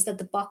again, is that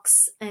the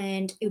box,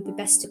 and it would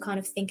be best to kind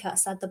of think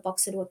outside the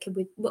box? And what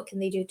can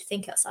they do to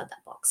think outside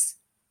that box?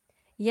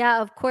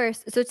 Yeah, of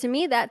course. So to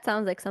me, that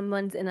sounds like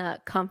someone's in a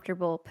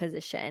comfortable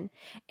position.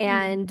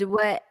 And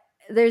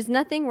there's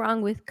nothing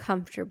wrong with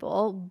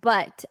comfortable,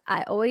 but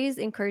I always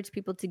encourage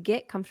people to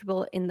get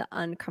comfortable in the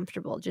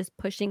uncomfortable, just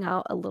pushing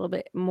out a little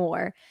bit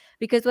more.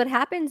 Because what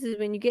happens is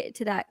when you get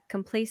to that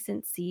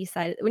complacency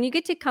side, when you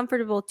get to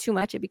comfortable too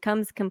much, it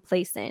becomes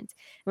complacent.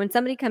 When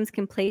somebody becomes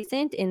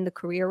complacent in the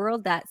career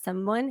world, that's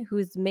someone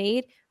who's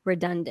made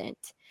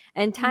redundant.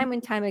 And time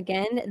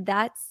again,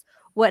 that's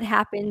what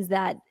happens,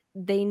 that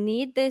they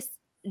need this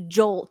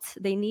jolt.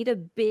 They need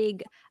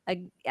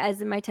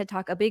as in my TED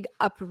talk, a big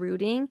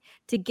uprooting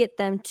to get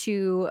them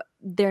to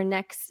their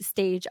next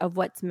stage of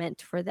what's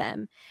meant for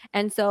them.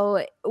 And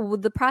so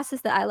the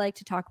process that I like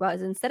to talk about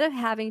is, instead of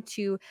having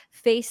to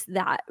face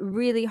that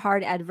really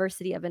hard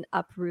adversity of an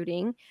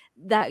uprooting,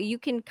 that you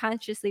can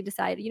consciously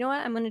decide, you know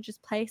what, I'm going to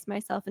just place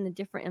myself in a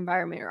different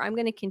environment, or I'm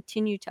going to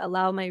continue to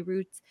allow my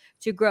roots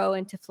to grow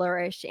and to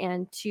flourish,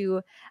 and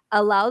to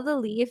allow the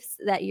leaves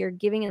that you're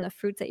giving and the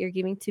fruits that you're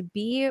giving to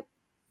be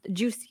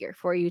juicier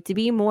for you, to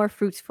be more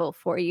fruitful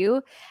for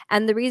you.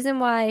 And the reason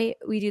why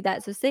we do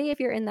that, so say if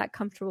you're in that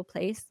comfortable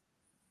place,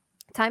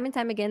 time and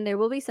time again, there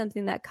will be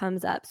something that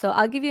comes up. So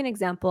I'll give you an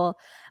example.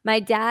 My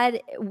dad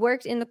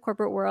worked in the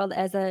corporate world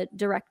as a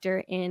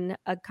director in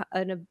a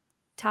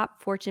top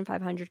Fortune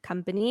 500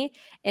 company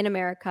in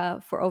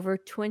America for over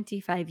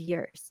 25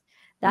 years.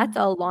 That's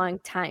a long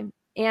time.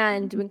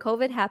 And when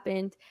COVID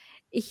happened,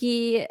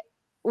 he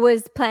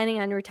was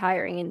planning on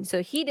retiring. And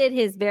so he did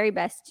his very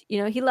best.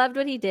 You know, he loved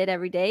what he did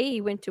every day.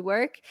 He went to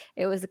work.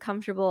 It was a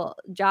comfortable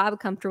job, a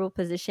comfortable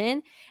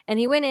position. And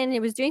he went in, he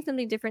was doing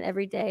something different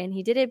every day. And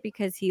he did it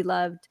because he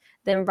loved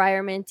the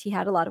environment. He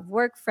had a lot of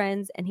work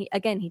friends. And he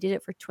did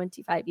it for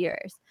 25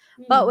 years.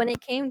 But when it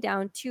came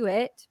down to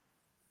it,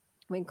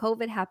 when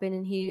COVID happened,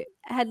 and he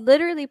had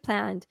literally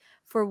planned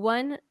for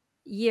 1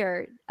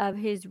 year of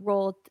his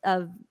role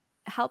of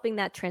helping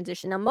that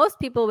transition. Now, most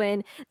people,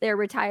 when they're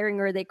retiring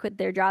or they quit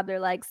their job, they're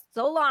like,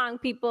 so long,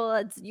 people,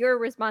 it's your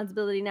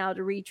responsibility now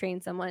to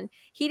retrain someone.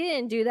 He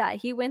didn't do that.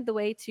 He went the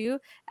way to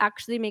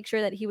actually make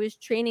sure that he was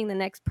training the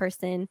next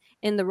person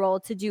in the role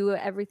to do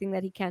everything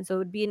that he can, so it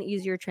would be an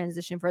easier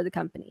transition for the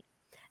company.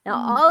 Now,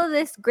 all of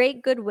this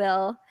great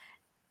goodwill,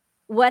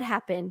 what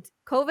happened?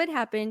 COVID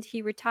happened.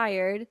 He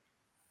retired.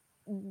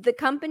 The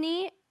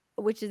company,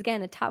 which is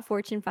again a top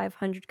Fortune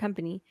 500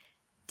 company,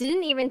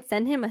 didn't even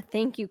send him a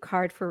thank you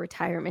card for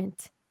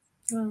retirement.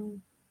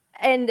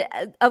 And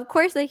of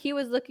course, like, he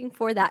was looking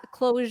for that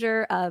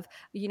closure of,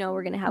 you know,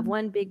 we're going to have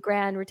one big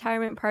grand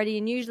retirement party.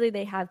 And usually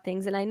they have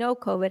things. And I know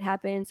COVID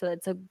happened, so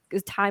it's a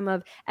time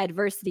of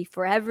adversity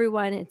for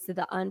everyone. It's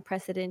the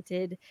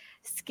unprecedented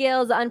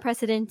skills,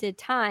 unprecedented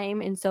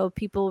time. And so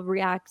people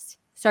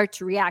start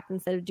to react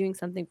instead of doing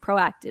something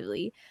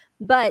proactively.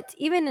 But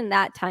even in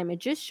that time, it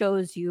just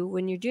shows you,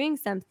 when you're doing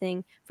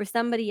something for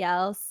somebody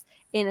else,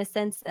 in a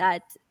sense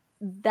that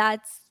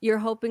you're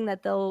hoping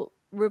that they'll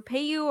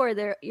repay you,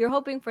 or you're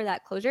hoping for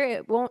that closure,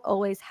 it won't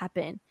always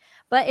happen.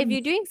 But if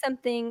you're doing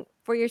something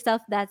for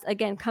yourself that's,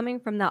 again, coming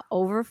from that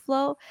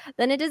overflow,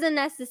 then it doesn't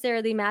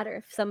necessarily matter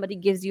if somebody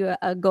gives you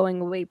a going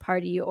away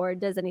party or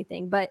does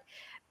anything. But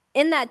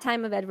in that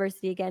time of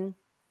adversity, again,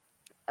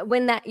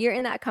 when that you're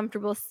in that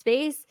comfortable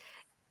space,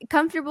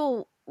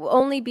 comfortable will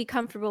only be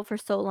comfortable for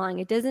so long.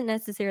 It doesn't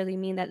necessarily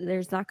mean that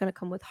there's not going to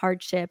come with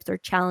hardships or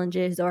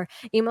challenges or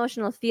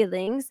emotional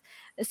feelings.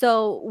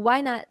 So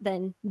why not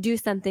then do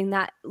something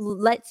that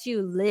lets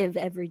you live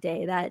every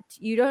day, that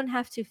you don't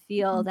have to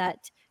feel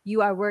that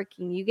you are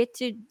working. You get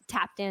to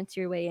tap dance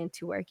your way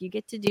into work. You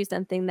get to do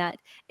something that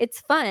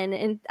it's fun.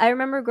 And I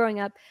remember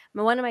growing up,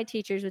 one of my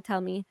teachers would tell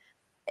me,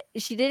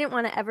 she didn't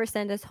want to ever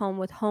send us home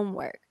with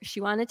homework.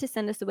 She wanted to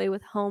send us away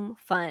with home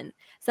fun,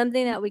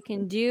 something that we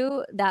can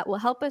do that will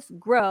help us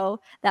grow,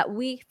 that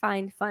we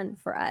find fun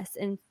for us.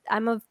 And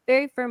I'm a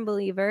very firm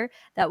believer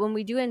that when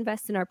we do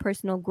invest in our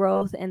personal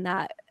growth and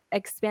that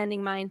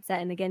expanding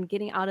mindset, and again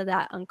getting out of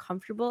that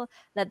uncomfortable,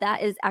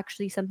 that is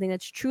actually something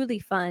that's truly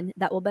fun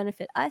that will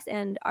benefit us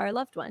and our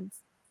loved ones.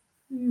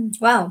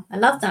 Wow, I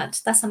love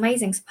that. That's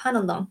amazing.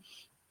 SubhanAllah.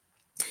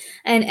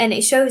 And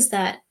it shows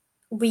that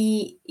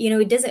we,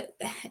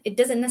 it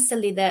doesn't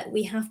necessarily that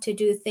we have to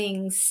do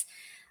things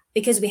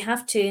because we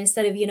have to,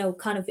 instead of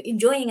kind of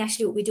enjoying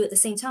actually what we do at the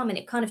same time. And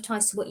it kind of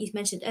ties to what you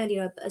mentioned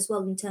earlier as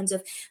well, in terms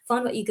of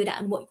find what you're good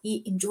at and what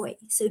you enjoy.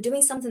 So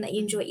doing something that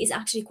you enjoy is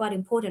actually quite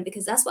important,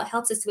 because that's what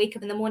helps us to wake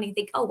up in the morning and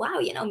think, oh wow,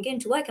 I'm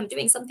getting to work, I'm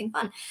doing something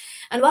fun.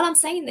 And while I'm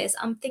saying this,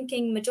 I'm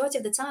thinking majority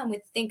of the time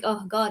we think,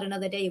 oh god,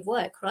 another day of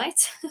work,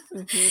 right?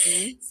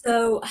 Mm-hmm.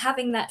 So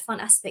having that fun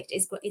aspect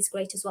is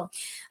great as well.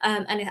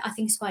 And I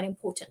think it's quite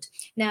important.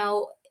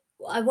 Now,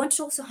 I want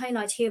to also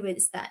highlight here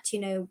is that,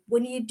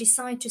 when you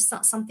decide to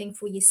start something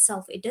for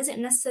yourself, it doesn't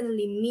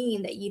necessarily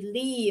mean that you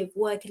leave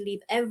work and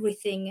leave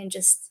everything and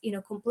just,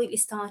 completely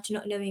start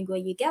not knowing where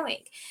you're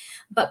going.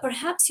 But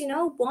perhaps,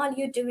 while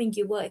you're doing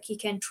your work, you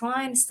can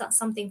try and start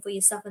something for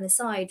yourself on the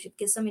side,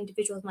 because some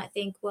individuals might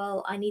think,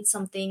 well, I need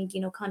something,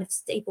 kind of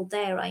stable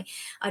there.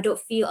 I don't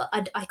feel,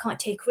 I can't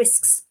take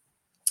risks.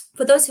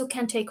 For those who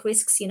can take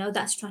risks,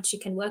 that strategy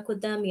can work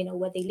with them,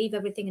 where they leave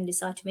everything and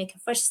decide to make a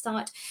fresh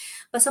start.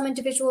 But some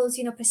individuals,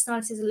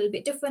 personality is a little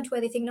bit different, where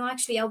they think, no,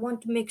 actually, I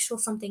want to make sure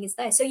something is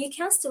there. So you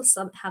can still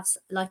have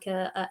like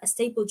a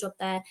stable job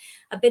there,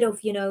 a bit of,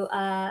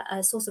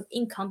 a source of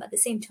income, but at the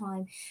same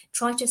time,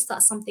 try to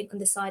start something on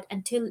the side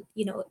until,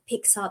 it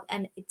picks up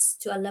and it's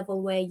to a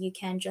level where you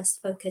can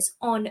just focus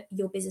on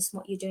your business,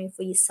 what you're doing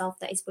for yourself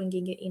that is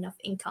bringing you enough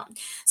income.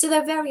 So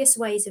there are various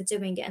ways of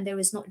doing it, and there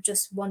is not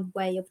just one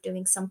way of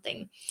doing something.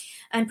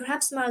 And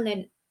perhaps,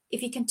 Marilyn,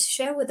 if you can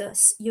share with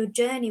us your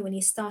journey when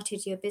you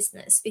started your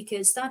business,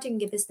 because starting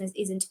your business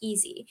isn't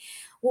easy.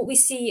 What we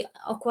see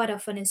are quite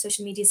often in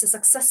social media is the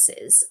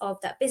successes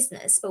of that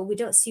business, but we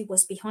don't see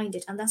what's behind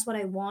it. And that's what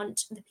I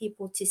want the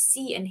people to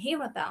see and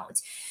hear about,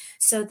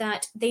 so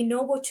that they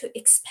know what to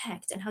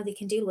expect and how they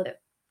can deal with it.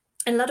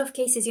 In a lot of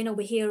cases,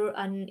 we hear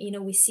and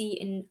we see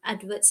in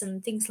adverts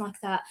and things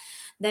like that,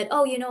 that,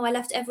 oh, I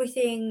left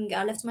everything,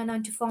 I left my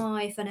 9 to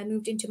 5 and I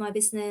moved into my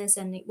business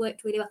and it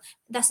worked really well.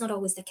 That's not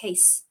always the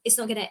case. It's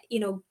not gonna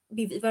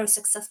be very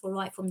successful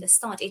right from the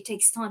start. It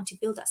takes time to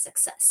build that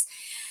success.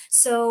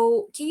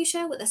 So can you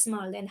share with us,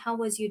 Marlon, how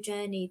was your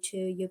journey to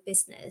your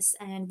business,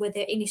 and were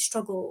there any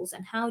struggles,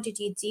 and how did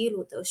you deal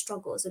with those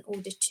struggles in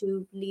order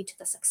to lead to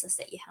the success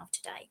that you have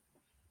today?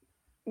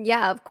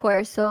 Yeah, of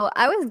course. So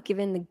I was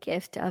given the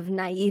gift of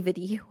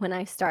naivety when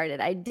I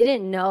started. I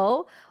didn't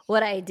know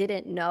what I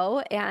didn't know,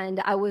 and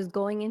I was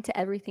going into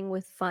everything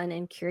with fun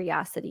and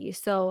curiosity.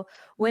 So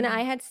when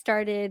I had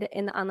started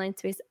in the online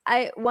space,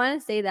 I want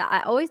to say that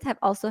I always have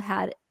also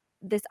had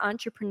this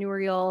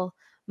entrepreneurial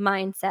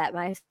mindset.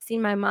 I've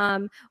seen my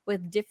mom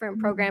with different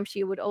Mm, programs.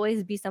 She would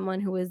always be someone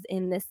who was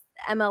in this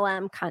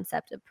MLM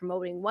concept of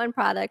promoting one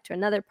product to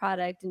another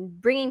product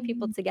and bringing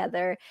people mm,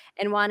 together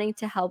and wanting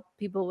to help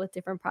people with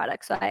different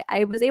products. So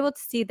I was able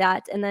to see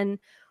that. And then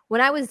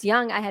when I was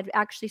young, I had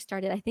actually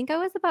started, I think I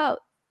was about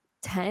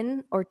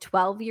 10 or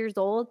 12 years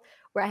old,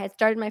 where I had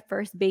started my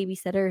first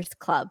babysitters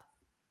club.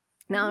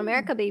 Now, in mm,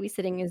 America,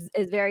 babysitting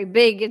is very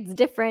big. It's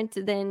different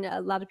than a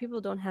lot of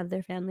people don't have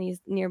their families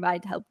nearby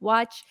to help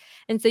watch.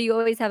 And so you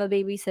always have a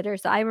babysitter.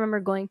 So I remember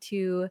going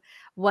to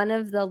one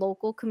of the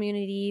local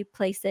community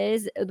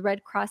places, the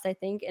Red Cross, I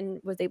think, and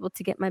was able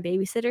to get my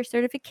babysitter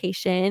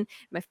certification,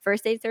 my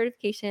first aid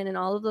certification, and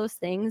all of those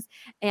things.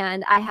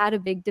 And I had a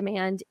big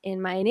demand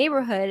in my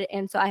neighborhood.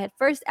 And so I had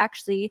first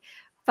actually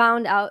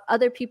found out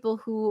other people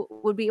who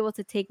would be able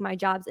to take my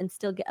jobs and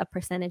still get a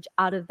percentage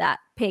out of that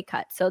pay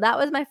cut. So that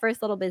was my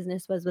first little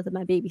business, was with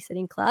my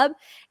babysitting club.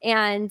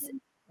 And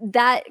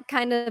that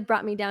kind of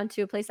brought me down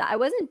to a place that I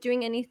wasn't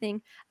doing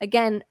anything,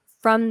 again,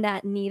 from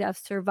that need of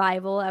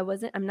survival.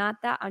 I'm not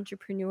that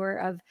entrepreneur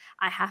of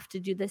I have to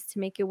do this to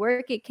make it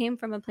work. It came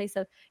from a place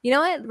of, you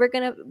know what, we're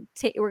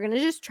gonna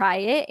just try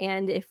it.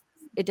 And if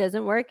it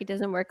doesn't work, it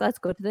doesn't work. Let's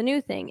go to the new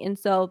thing. And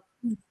so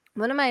mm,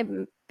 one of my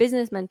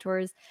business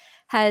mentors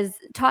has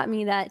taught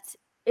me that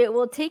it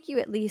will take you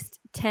at least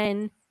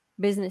 10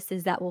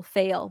 businesses that will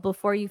fail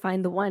before you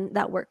find the one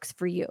that works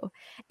for you.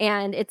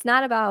 And it's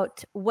not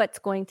about what's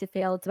going to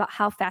fail, it's about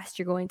how fast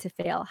you're going to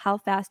fail. How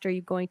fast are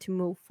you going to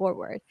move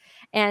forward?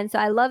 And so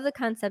I love the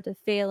concept of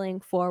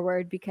failing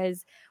forward,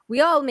 because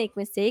we all make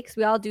mistakes.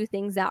 We all do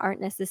things that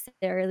aren't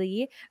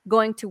necessarily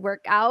going to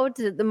work out.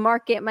 The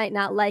market might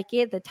not like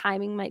it, the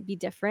timing might be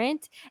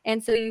different.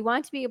 And so you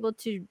want to be able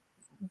to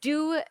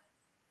do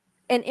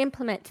and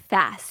implement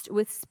fast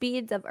with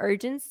speeds of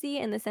urgency,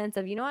 in the sense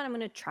of, you know what, I'm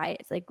going to try it.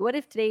 It's like, what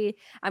if today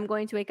I'm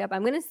going to wake up,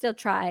 I'm going to still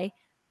try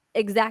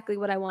exactly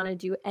what I want to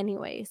do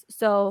anyways.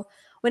 So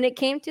when it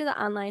came to the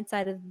online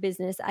side of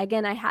business,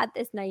 again, I had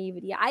this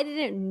naivety. I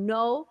didn't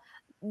know,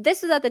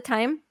 this was at the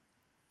time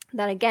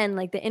that again,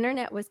 like the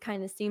internet was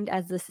kind of seemed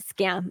as this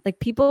scam. Like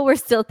people were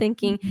still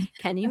thinking,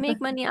 can you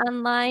make money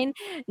online?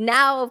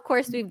 Now, of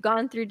course, we've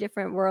gone through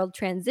different world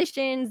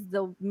transitions.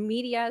 The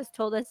media has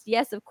told us,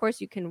 yes, of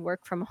course, you can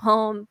work from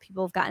home.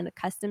 People have gotten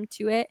accustomed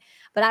to it.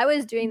 But I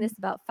was doing this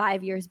about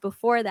 5 years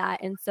before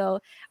that. And so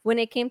when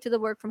it came to the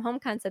work from home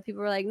concept,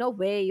 people were like, no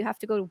way, you have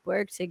to go to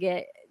work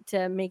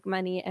to make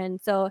money.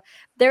 And so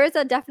there was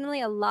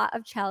definitely a lot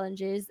of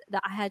challenges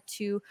that I had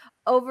to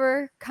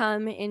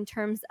overcome in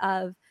terms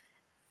of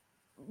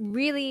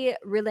really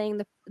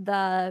relaying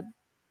the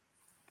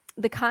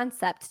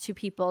concept to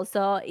people.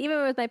 So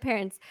even with my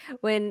parents,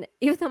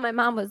 even though my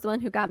mom was the one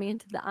who got me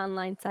into the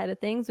online side of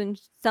things, when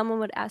someone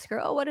would ask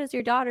her, "Oh, what does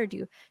your daughter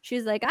do?"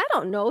 She's like, "I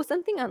don't know,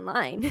 something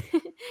online."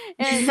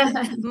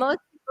 And most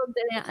people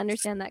didn't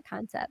understand that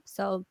concept.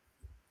 So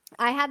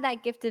I had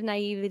that gift of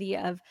naivety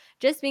of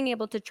just being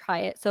able to try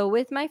it. So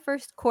with my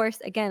first course,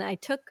 again, I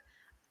took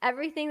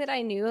everything that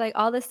I knew, like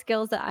all the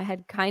skills that I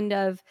had kind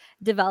of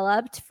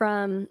developed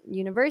from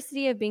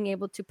university of being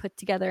able to put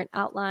together an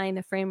outline,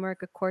 a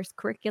framework, a course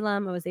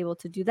curriculum. I was able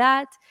to do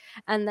that.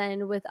 And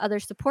then with other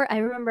support, I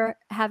remember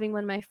having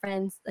one of my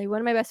friends, like one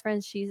of my best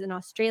friends, she's in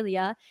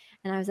Australia.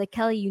 And I was like,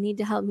 Kelly, you need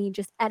to help me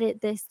just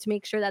edit this to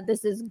make sure that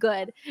this is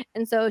good.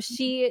 And so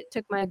she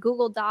took my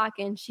Google Doc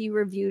and she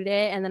reviewed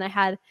it. And then I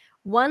had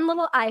one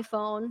little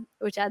iPhone,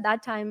 which at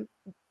that time,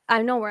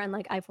 I know we're on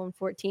like iPhone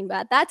 14, but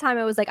at that time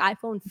it was like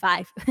iPhone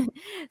 5.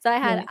 So I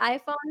had Right.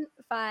 iPhone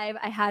 5,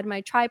 I had my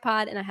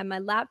tripod, and I had my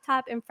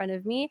laptop in front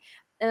of me.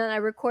 And then I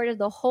recorded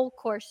the whole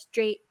course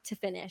straight to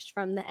finish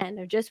from the end.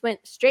 I just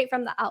went straight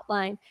from the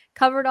outline,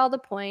 covered all the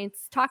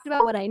points, talked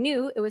about what I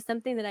knew. It was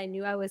something that I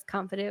knew I was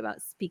confident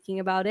about speaking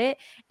about it.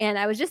 And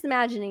I was just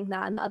imagining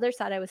that on the other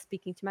side, I was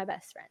speaking to my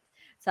best friend.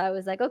 So I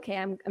was like, okay,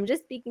 I'm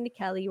just speaking to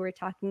Kelly. We're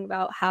talking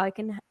about how I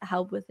can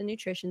help with the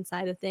nutrition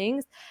side of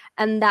things.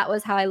 And that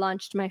was how I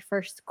launched my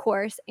first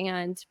course.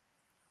 And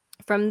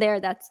from there,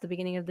 that's the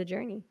beginning of the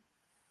journey.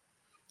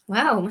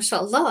 Wow,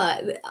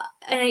 mashallah.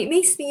 And it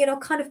makes me,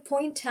 kind of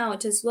point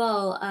out as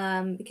well,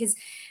 because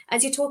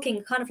as you're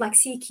talking, kind of like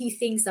see key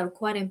things that are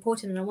quite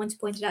important. And I want to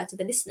point it out to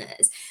the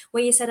listeners,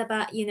 where you said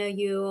about,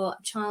 your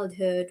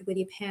childhood with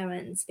your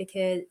parents,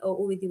 because,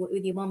 or with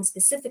your mom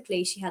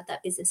specifically, she had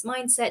that business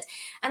mindset.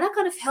 And that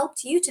kind of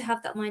helped you to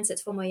have that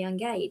mindset from a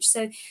young age.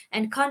 So,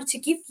 and kind of to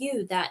give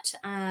you that,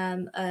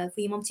 for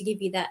your mom to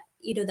give you that,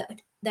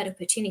 that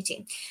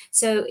opportunity.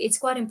 So it's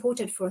quite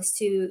important for us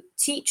to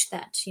teach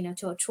that,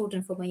 to our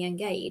children from a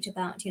young age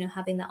about,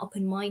 having that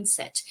open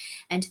mindset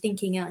and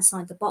thinking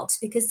outside the box,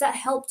 because that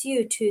helped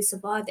you to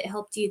survive. That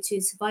helped you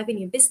to survive in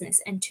your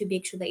business and to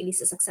make sure that it leads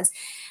to success.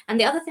 And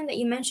the other thing that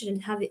you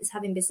mentioned is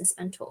having business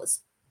mentors.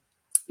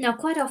 Now,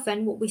 quite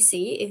often, what we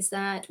see is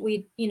that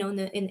we, in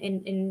the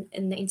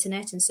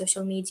internet and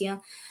social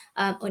media,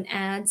 on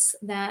ads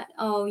that,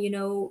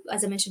 oh,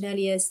 as I mentioned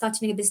earlier,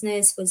 starting a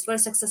business was very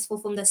successful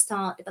from the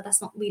start, but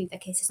that's not really the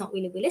case. It's not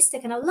really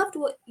realistic. And I loved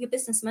what your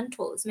business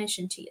mentors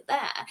mentioned to you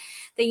there,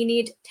 that you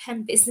need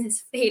 10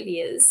 business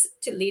failures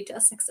to lead to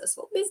a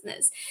successful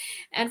business.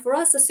 And for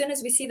us, as soon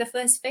as we see the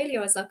first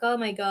failure, it's like, oh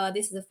my God,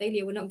 this is a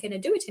failure. We're not going to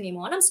do it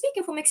anymore. And I'm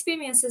speaking from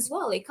experience as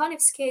well. It kind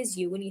of scares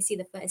you when you see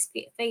the first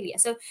failure.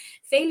 So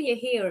failure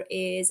here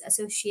is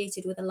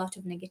associated with a lot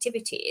of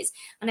negativities.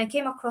 And I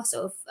came across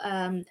a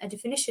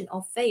definition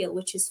of fail,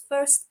 which is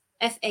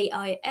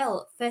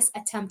FAIL, first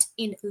attempt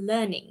in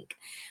learning,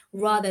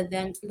 rather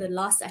than the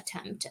last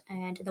attempt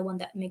and the one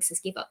that makes us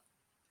give up.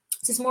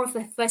 So it's more of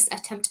a first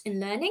attempt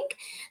in learning.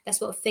 That's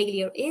what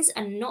failure is,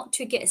 and not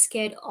to get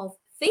scared of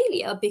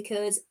failure,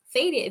 because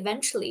failure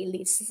eventually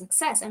leads to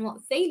success. And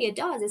what failure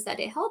does is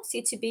that it helps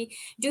you to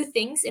do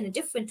things in a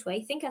different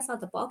way, think outside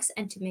the box,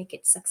 and to make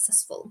it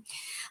successful.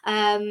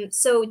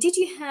 So did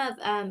you have,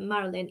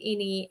 Marilyn,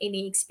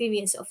 any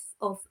experience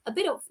of a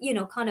bit of,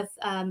 kind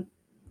of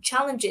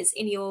challenges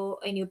in your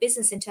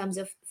business in terms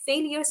of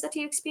failures that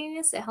you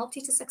experienced that helped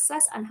you to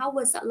success? And how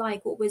was that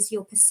like? What was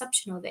your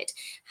perception of it?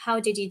 How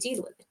did you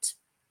deal with it?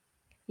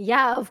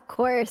 Yeah, of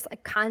course. I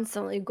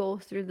constantly go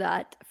through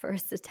that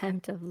first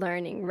attempt of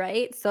learning,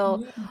 right?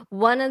 So,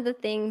 one of the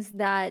things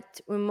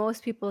that when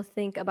most people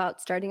think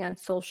about starting on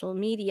social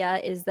media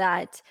is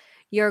that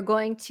you're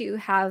going to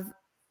have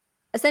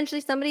essentially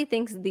somebody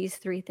thinks these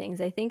three things.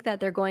 They think that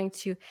they're going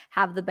to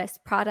have the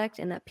best product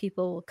and that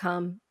people will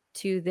come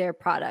to their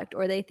product,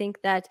 or they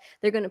think that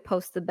they're going to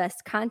post the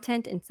best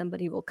content and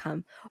somebody will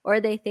come,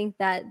 or they think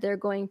that they're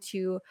going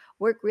to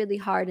work really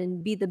hard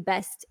and be the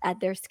best at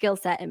their skill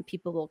set and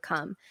people will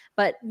come.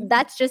 But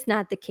that's just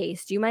not the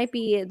case. You might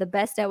be the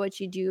best at what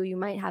you do, you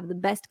might have the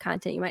best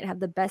content, you might have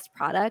the best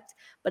product,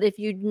 but if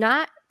you're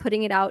not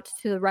putting it out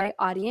to the right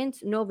audience,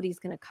 nobody's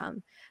going to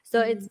come. So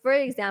it's, for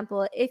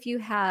example, if you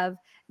have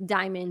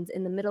diamonds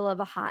in the middle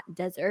of a hot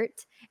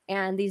desert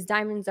and these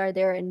diamonds are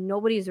there and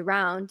nobody's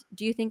around,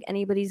 do you think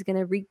anybody's going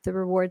to reap the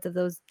rewards of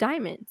those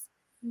diamonds?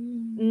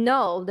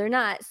 No, they're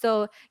not.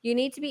 So you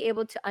need to be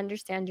able to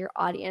understand your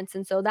audience.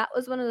 And so that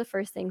was one of the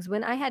first things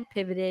when I had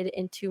pivoted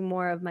into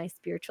more of my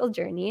spiritual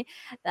journey,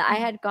 that I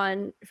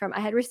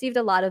had received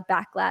a lot of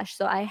backlash.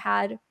 So I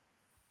had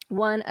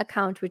one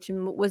account which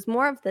was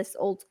more of this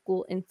old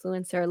school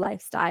influencer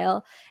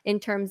lifestyle in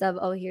terms of,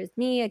 oh, here's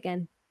me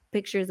again,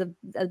 pictures of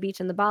the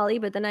beach in the Bali.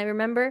 But then I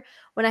remember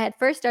when I had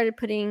first started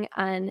putting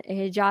on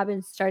a hijab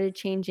and started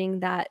changing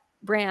that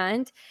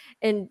brand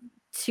and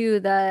to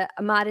the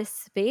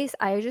modest space,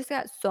 I just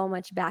got so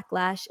much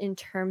backlash in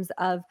terms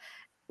of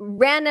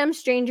random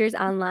strangers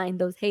online,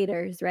 those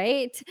haters,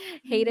 right? Mm.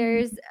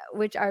 Haters,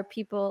 which are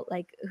people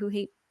like who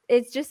hate,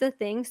 it's just a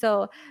thing.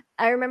 So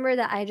I remember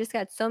that I just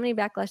got so many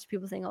backlash,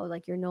 people saying, oh,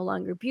 like you're no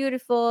longer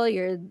beautiful,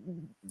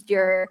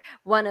 you're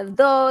one of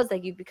those,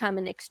 like you've become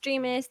an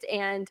extremist.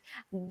 And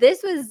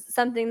this was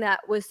something that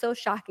was so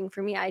shocking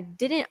for me. I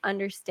didn't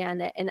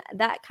understand it. And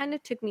that kind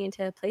of took me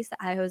into a place that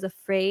I was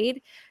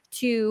afraid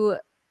to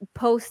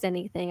post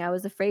anything. I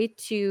was afraid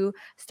to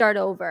start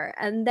over.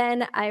 And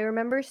then I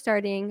remember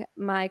starting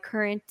my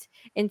current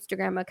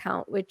Instagram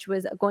account, which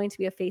was going to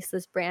be a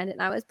faceless brand.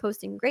 And I was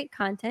posting great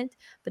content.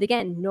 But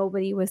again,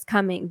 nobody was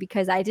coming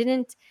because I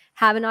didn't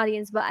have an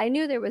audience. But I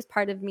knew there was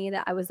part of me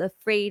that I was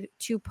afraid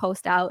to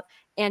post out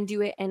and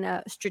do it in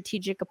a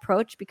strategic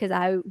approach because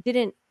I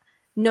didn't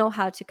know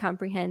how to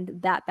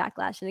comprehend that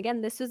backlash. And again,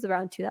 this was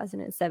around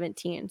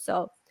 2017.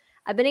 So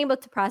I've been able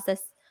to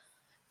process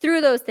through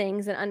those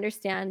things and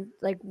understand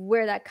like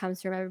where that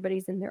comes from.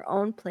 Everybody's in their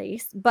own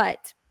place,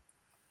 but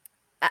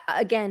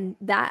again,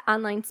 that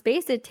online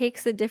space, it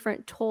takes a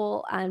different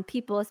toll on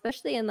people,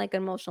 especially in like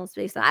emotional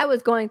space. And I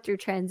was going through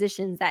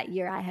transitions that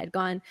year. I had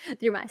gone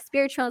through my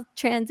spiritual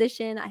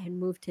transition. I had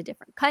moved to a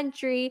different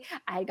country.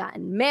 I had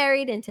gotten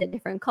married into a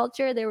different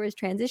culture. There was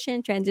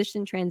transition,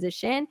 transition,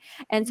 transition.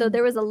 And so Mm.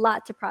 there was a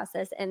lot to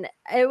process. And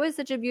it was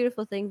such a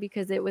beautiful thing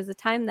because it was a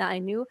time that I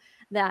knew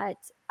that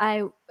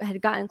I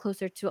had gotten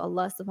closer to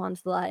Allah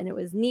subhanahu wa ta'ala and it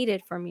was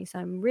needed for me. So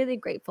I'm really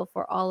grateful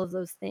for all of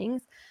those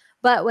things.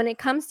 But when it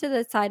comes to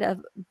the side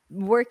of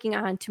working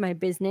on to my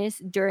business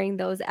during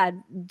those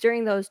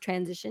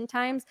transition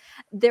times,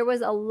 there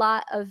was a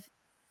lot of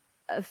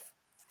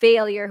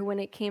failure when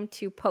it came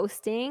to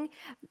posting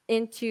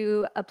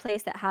into a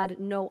place that had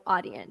no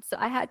audience. So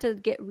I had to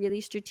get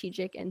really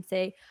strategic and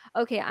say,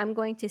 okay, I'm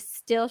going to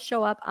still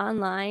show up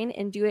online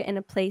and do it in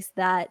a place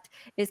that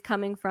is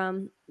coming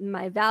from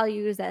my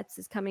values, that's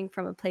is coming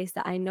from a place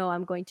that I know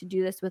I'm going to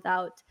do this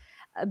without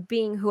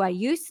being who I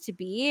used to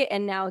be.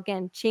 And now,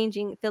 again,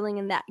 changing, filling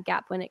in that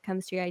gap when it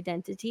comes to your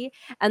identity,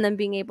 and then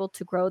being able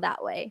to grow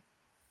that way.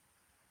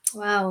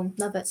 Wow,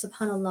 love it,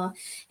 subhanallah.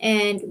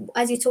 And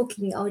as you're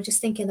talking, I was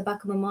just thinking in the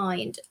back of my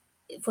mind,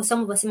 for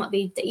some of us, it might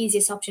be the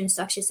easiest option is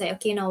to actually say,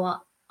 okay, you know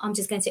what, I'm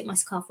just going to take my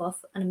scarf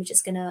off and I'm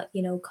just going to,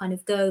 kind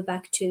of go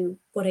back to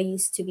what I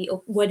used to be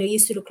or what I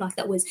used to look like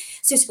that was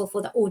suitable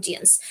for the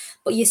audience.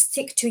 But you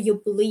stick to your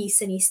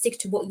beliefs and you stick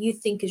to what you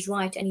think is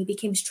right and you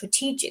became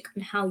strategic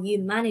on how you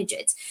manage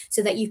it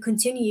so that you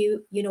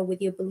continue,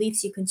 with your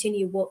beliefs, you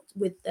continue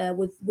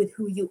with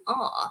who you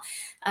are,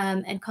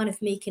 and kind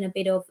of making a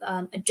bit of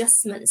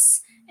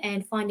adjustments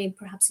and finding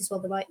perhaps as well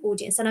the right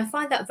audience. And I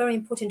find that very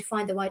important to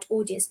find the right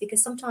audience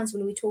because sometimes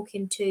when we're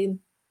talking to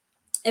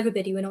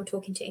everybody, we're not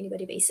talking to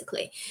anybody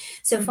basically.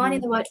 So finding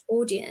Mhm. the right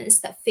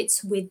audience that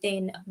fits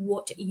within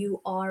what you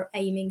are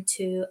aiming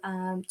to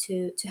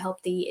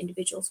help the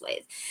individuals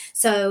with.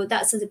 So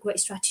that's a great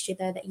strategy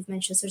there that you've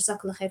mentioned. So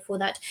jazakallah khair for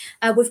that.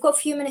 We've got a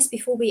few minutes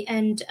before we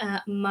end,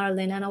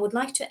 Marilyn, and I would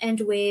like to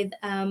end with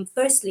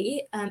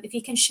firstly, if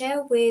you can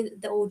share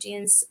with the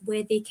audience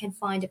where they can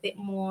find a bit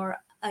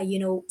more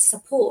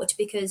support,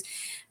 because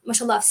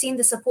mashallah, I've seen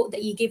the support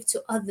that you give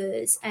to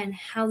others and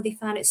how they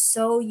found it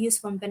so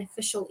useful and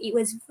beneficial. It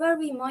was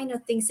very minor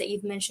things that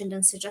you've mentioned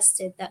and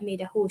suggested that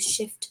made a whole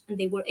shift and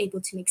they were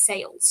able to make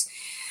sales.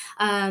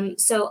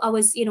 So I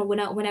was, when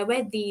I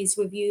read these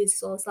reviews,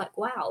 so I was like,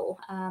 wow,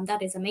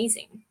 that is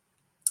amazing.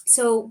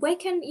 So where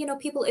can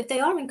people, if they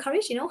are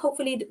encouraged,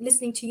 hopefully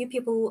listening to you,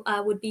 people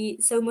would be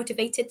so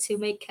motivated to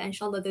make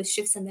inshallah those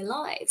shifts in their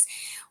lives.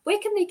 Where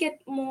can they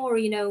get more,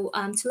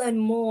 to learn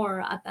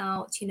more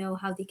about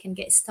how they can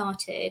get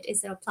started?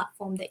 Is there a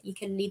platform that you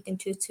can lead them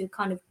to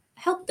kind of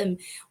help them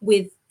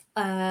with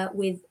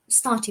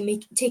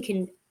starting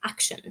taking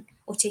action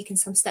or taking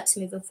some steps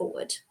moving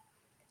forward?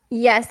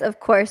 Yes, of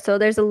course. So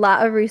there's a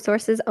lot of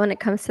resources when it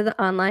comes to the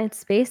online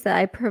space that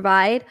I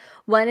provide.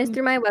 One is Mm.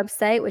 through my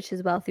website, which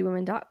is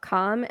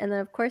wealthywoman.com. And then,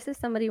 of course, if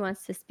somebody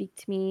wants to speak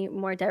to me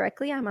more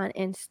directly, I'm on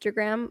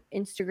Instagram,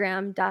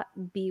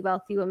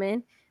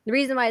 instagram.bewealthywoman. The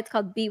reason why it's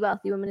called Be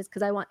Wealthy Woman is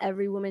because I want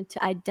every woman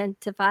to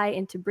identify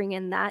and to bring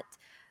in that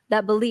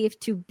belief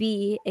to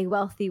be a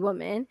wealthy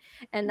woman.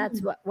 And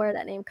that's Mm. where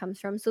that name comes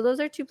from. So those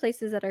are two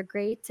places that are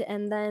great.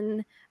 And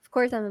then, of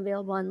course, I'm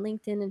available on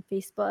LinkedIn and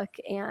Facebook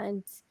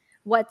and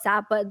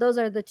WhatsApp, but those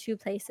are the two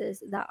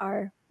places that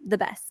are the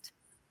best.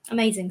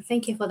 Amazing.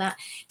 Thank you for that.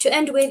 To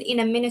end with, in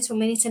a minute or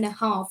minute and a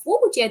half,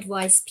 what would you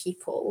advise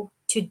people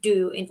to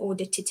do in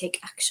order to take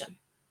action?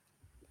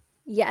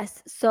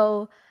 Yes.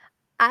 So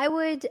I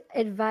would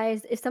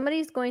advise if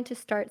somebody's going to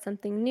start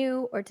something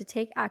new or to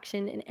take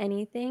action in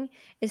anything,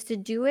 is to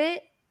do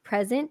it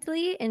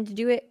presently and to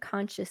do it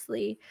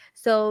consciously.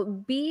 So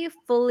be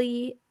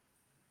fully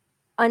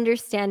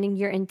understanding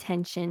your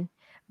intention.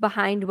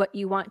 behind what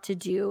you want to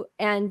do.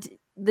 And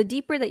the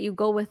deeper that you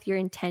go with your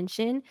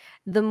intention,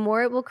 the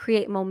more it will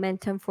create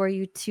momentum for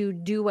you to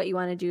do what you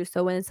want to do.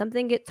 So when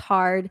something gets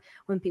hard,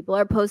 when people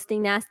are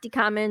posting nasty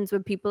comments,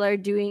 when people are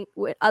doing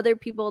what other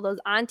people, those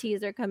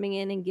aunties are coming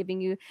in and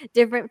giving you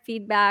different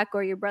feedback,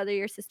 or your brother,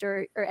 your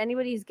sister, or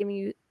anybody who's giving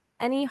you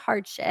any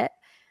hardship,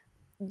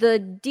 the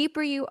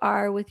deeper you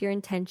are with your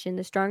intention,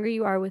 the stronger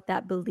you are with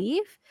that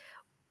belief,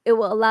 it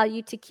will allow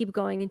you to keep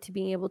going and to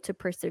being able to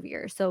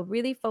persevere. So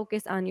really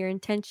focus on your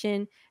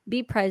intention,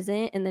 be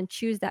present, and then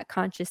choose that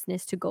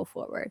consciousness to go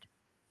forward.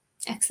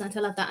 Excellent. I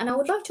love that. And I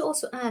would like to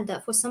also add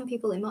that for some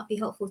people, it might be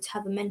helpful to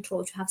have a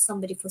mentor, to have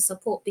somebody for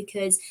support,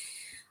 because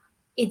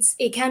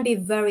it can be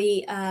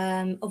very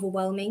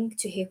overwhelming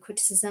to hear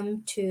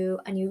criticism,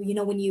 and you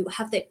know, when you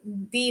have that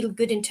real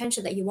good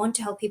intention that you want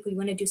to help people, you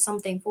want to do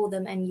something for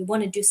them, and you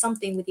want to do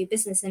something with your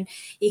business, and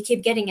you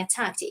keep getting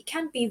attacked, it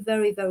can be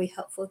very, very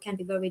helpful. It can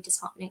be very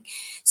disheartening.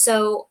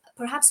 So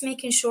perhaps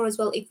making sure as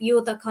well, if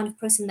you're the kind of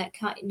person that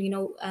can,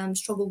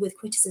 struggle with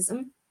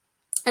criticism,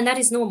 and that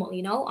is normal.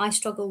 I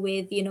struggle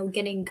with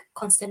getting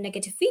constant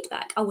negative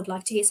feedback. I would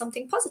like to hear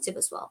something positive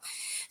as well.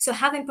 So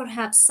having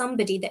perhaps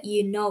somebody that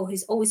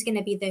who's always going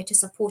to be there to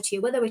support you,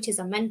 whether it is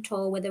a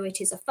mentor, whether it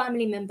is a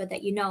family member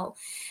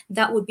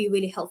that would be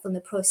really helpful in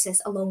the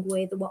process, along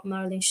with what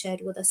Marilyn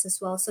shared with us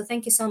as well. So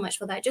thank you so much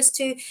for that. Just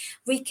to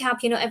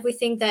recap,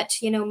 everything that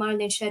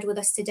Marilyn shared with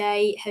us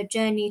today, her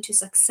journey to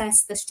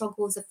success, the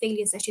struggles, the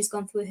failures that she's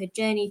gone through, her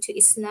journey to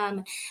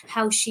Islam,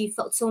 how she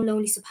felt so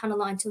lonely,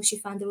 subhanAllah, until she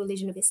found the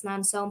religion of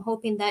Islam. So I'm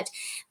hoping that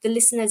the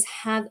listeners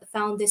have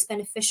found this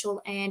beneficial,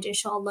 and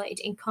inshallah it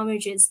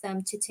encourages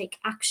them to take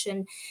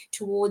action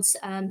towards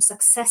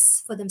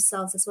success for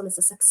themselves, as well as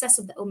the success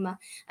of the ummah.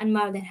 And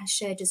Marilyn has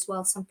shared as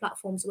well some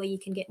platforms where you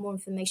can get more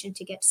information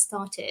to get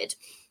started.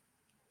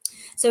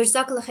 So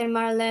Jazakallah khair,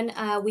 Marilyn.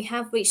 We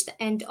have reached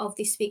the end of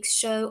this week's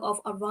show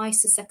of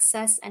Arise to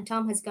Success, and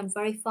time has gone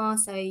very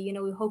fast. So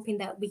we're hoping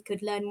that we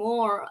could learn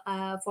more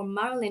from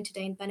Marilyn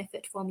today and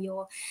benefit from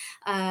your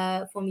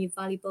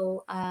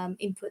valuable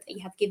input that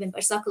you have given.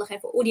 But Jazakallah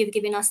khair for all you've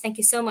given us. Thank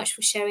you so much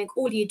for sharing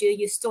all you do,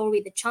 your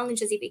story, the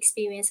challenges you've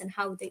experienced, and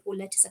how they all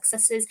led to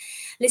successes.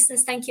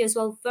 Listeners, thank you as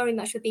well very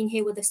much for being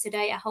here with us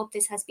today. I hope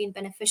this has been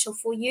beneficial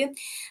for you,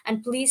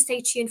 and please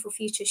stay tuned for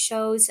future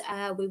shows.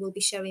 We will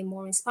be sharing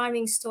more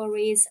inspiring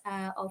stories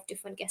of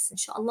different guests,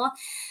 inshallah.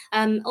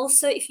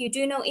 Also, if you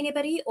do know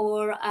anybody,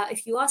 or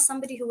if you are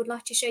somebody who would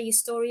like to share your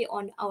story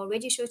on our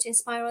radio show to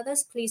inspire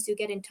others, please do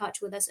get in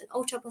touch with us at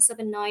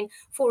 0779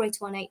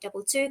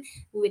 481822.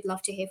 We would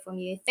love to hear from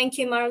you. Thank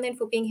you, Marilyn,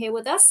 for being here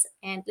with us,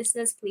 and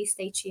listeners, please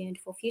stay tuned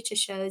for future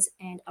shows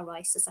and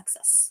Arise to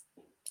Success.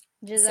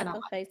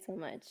 Jazakallah khair so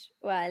much.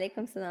 Wa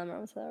alaikum salam wa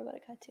rahmatullahi wa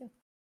barakatuh.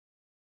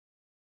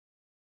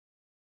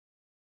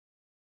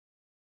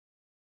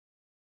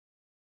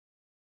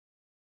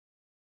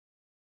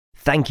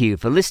 Thank you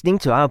for listening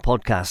to our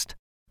podcast.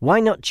 Why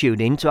not tune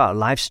in to our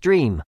live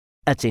stream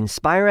at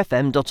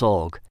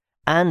inspirefm.org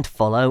and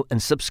follow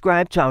and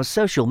subscribe to our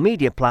social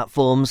media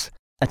platforms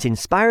at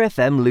Inspire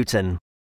FM Luton.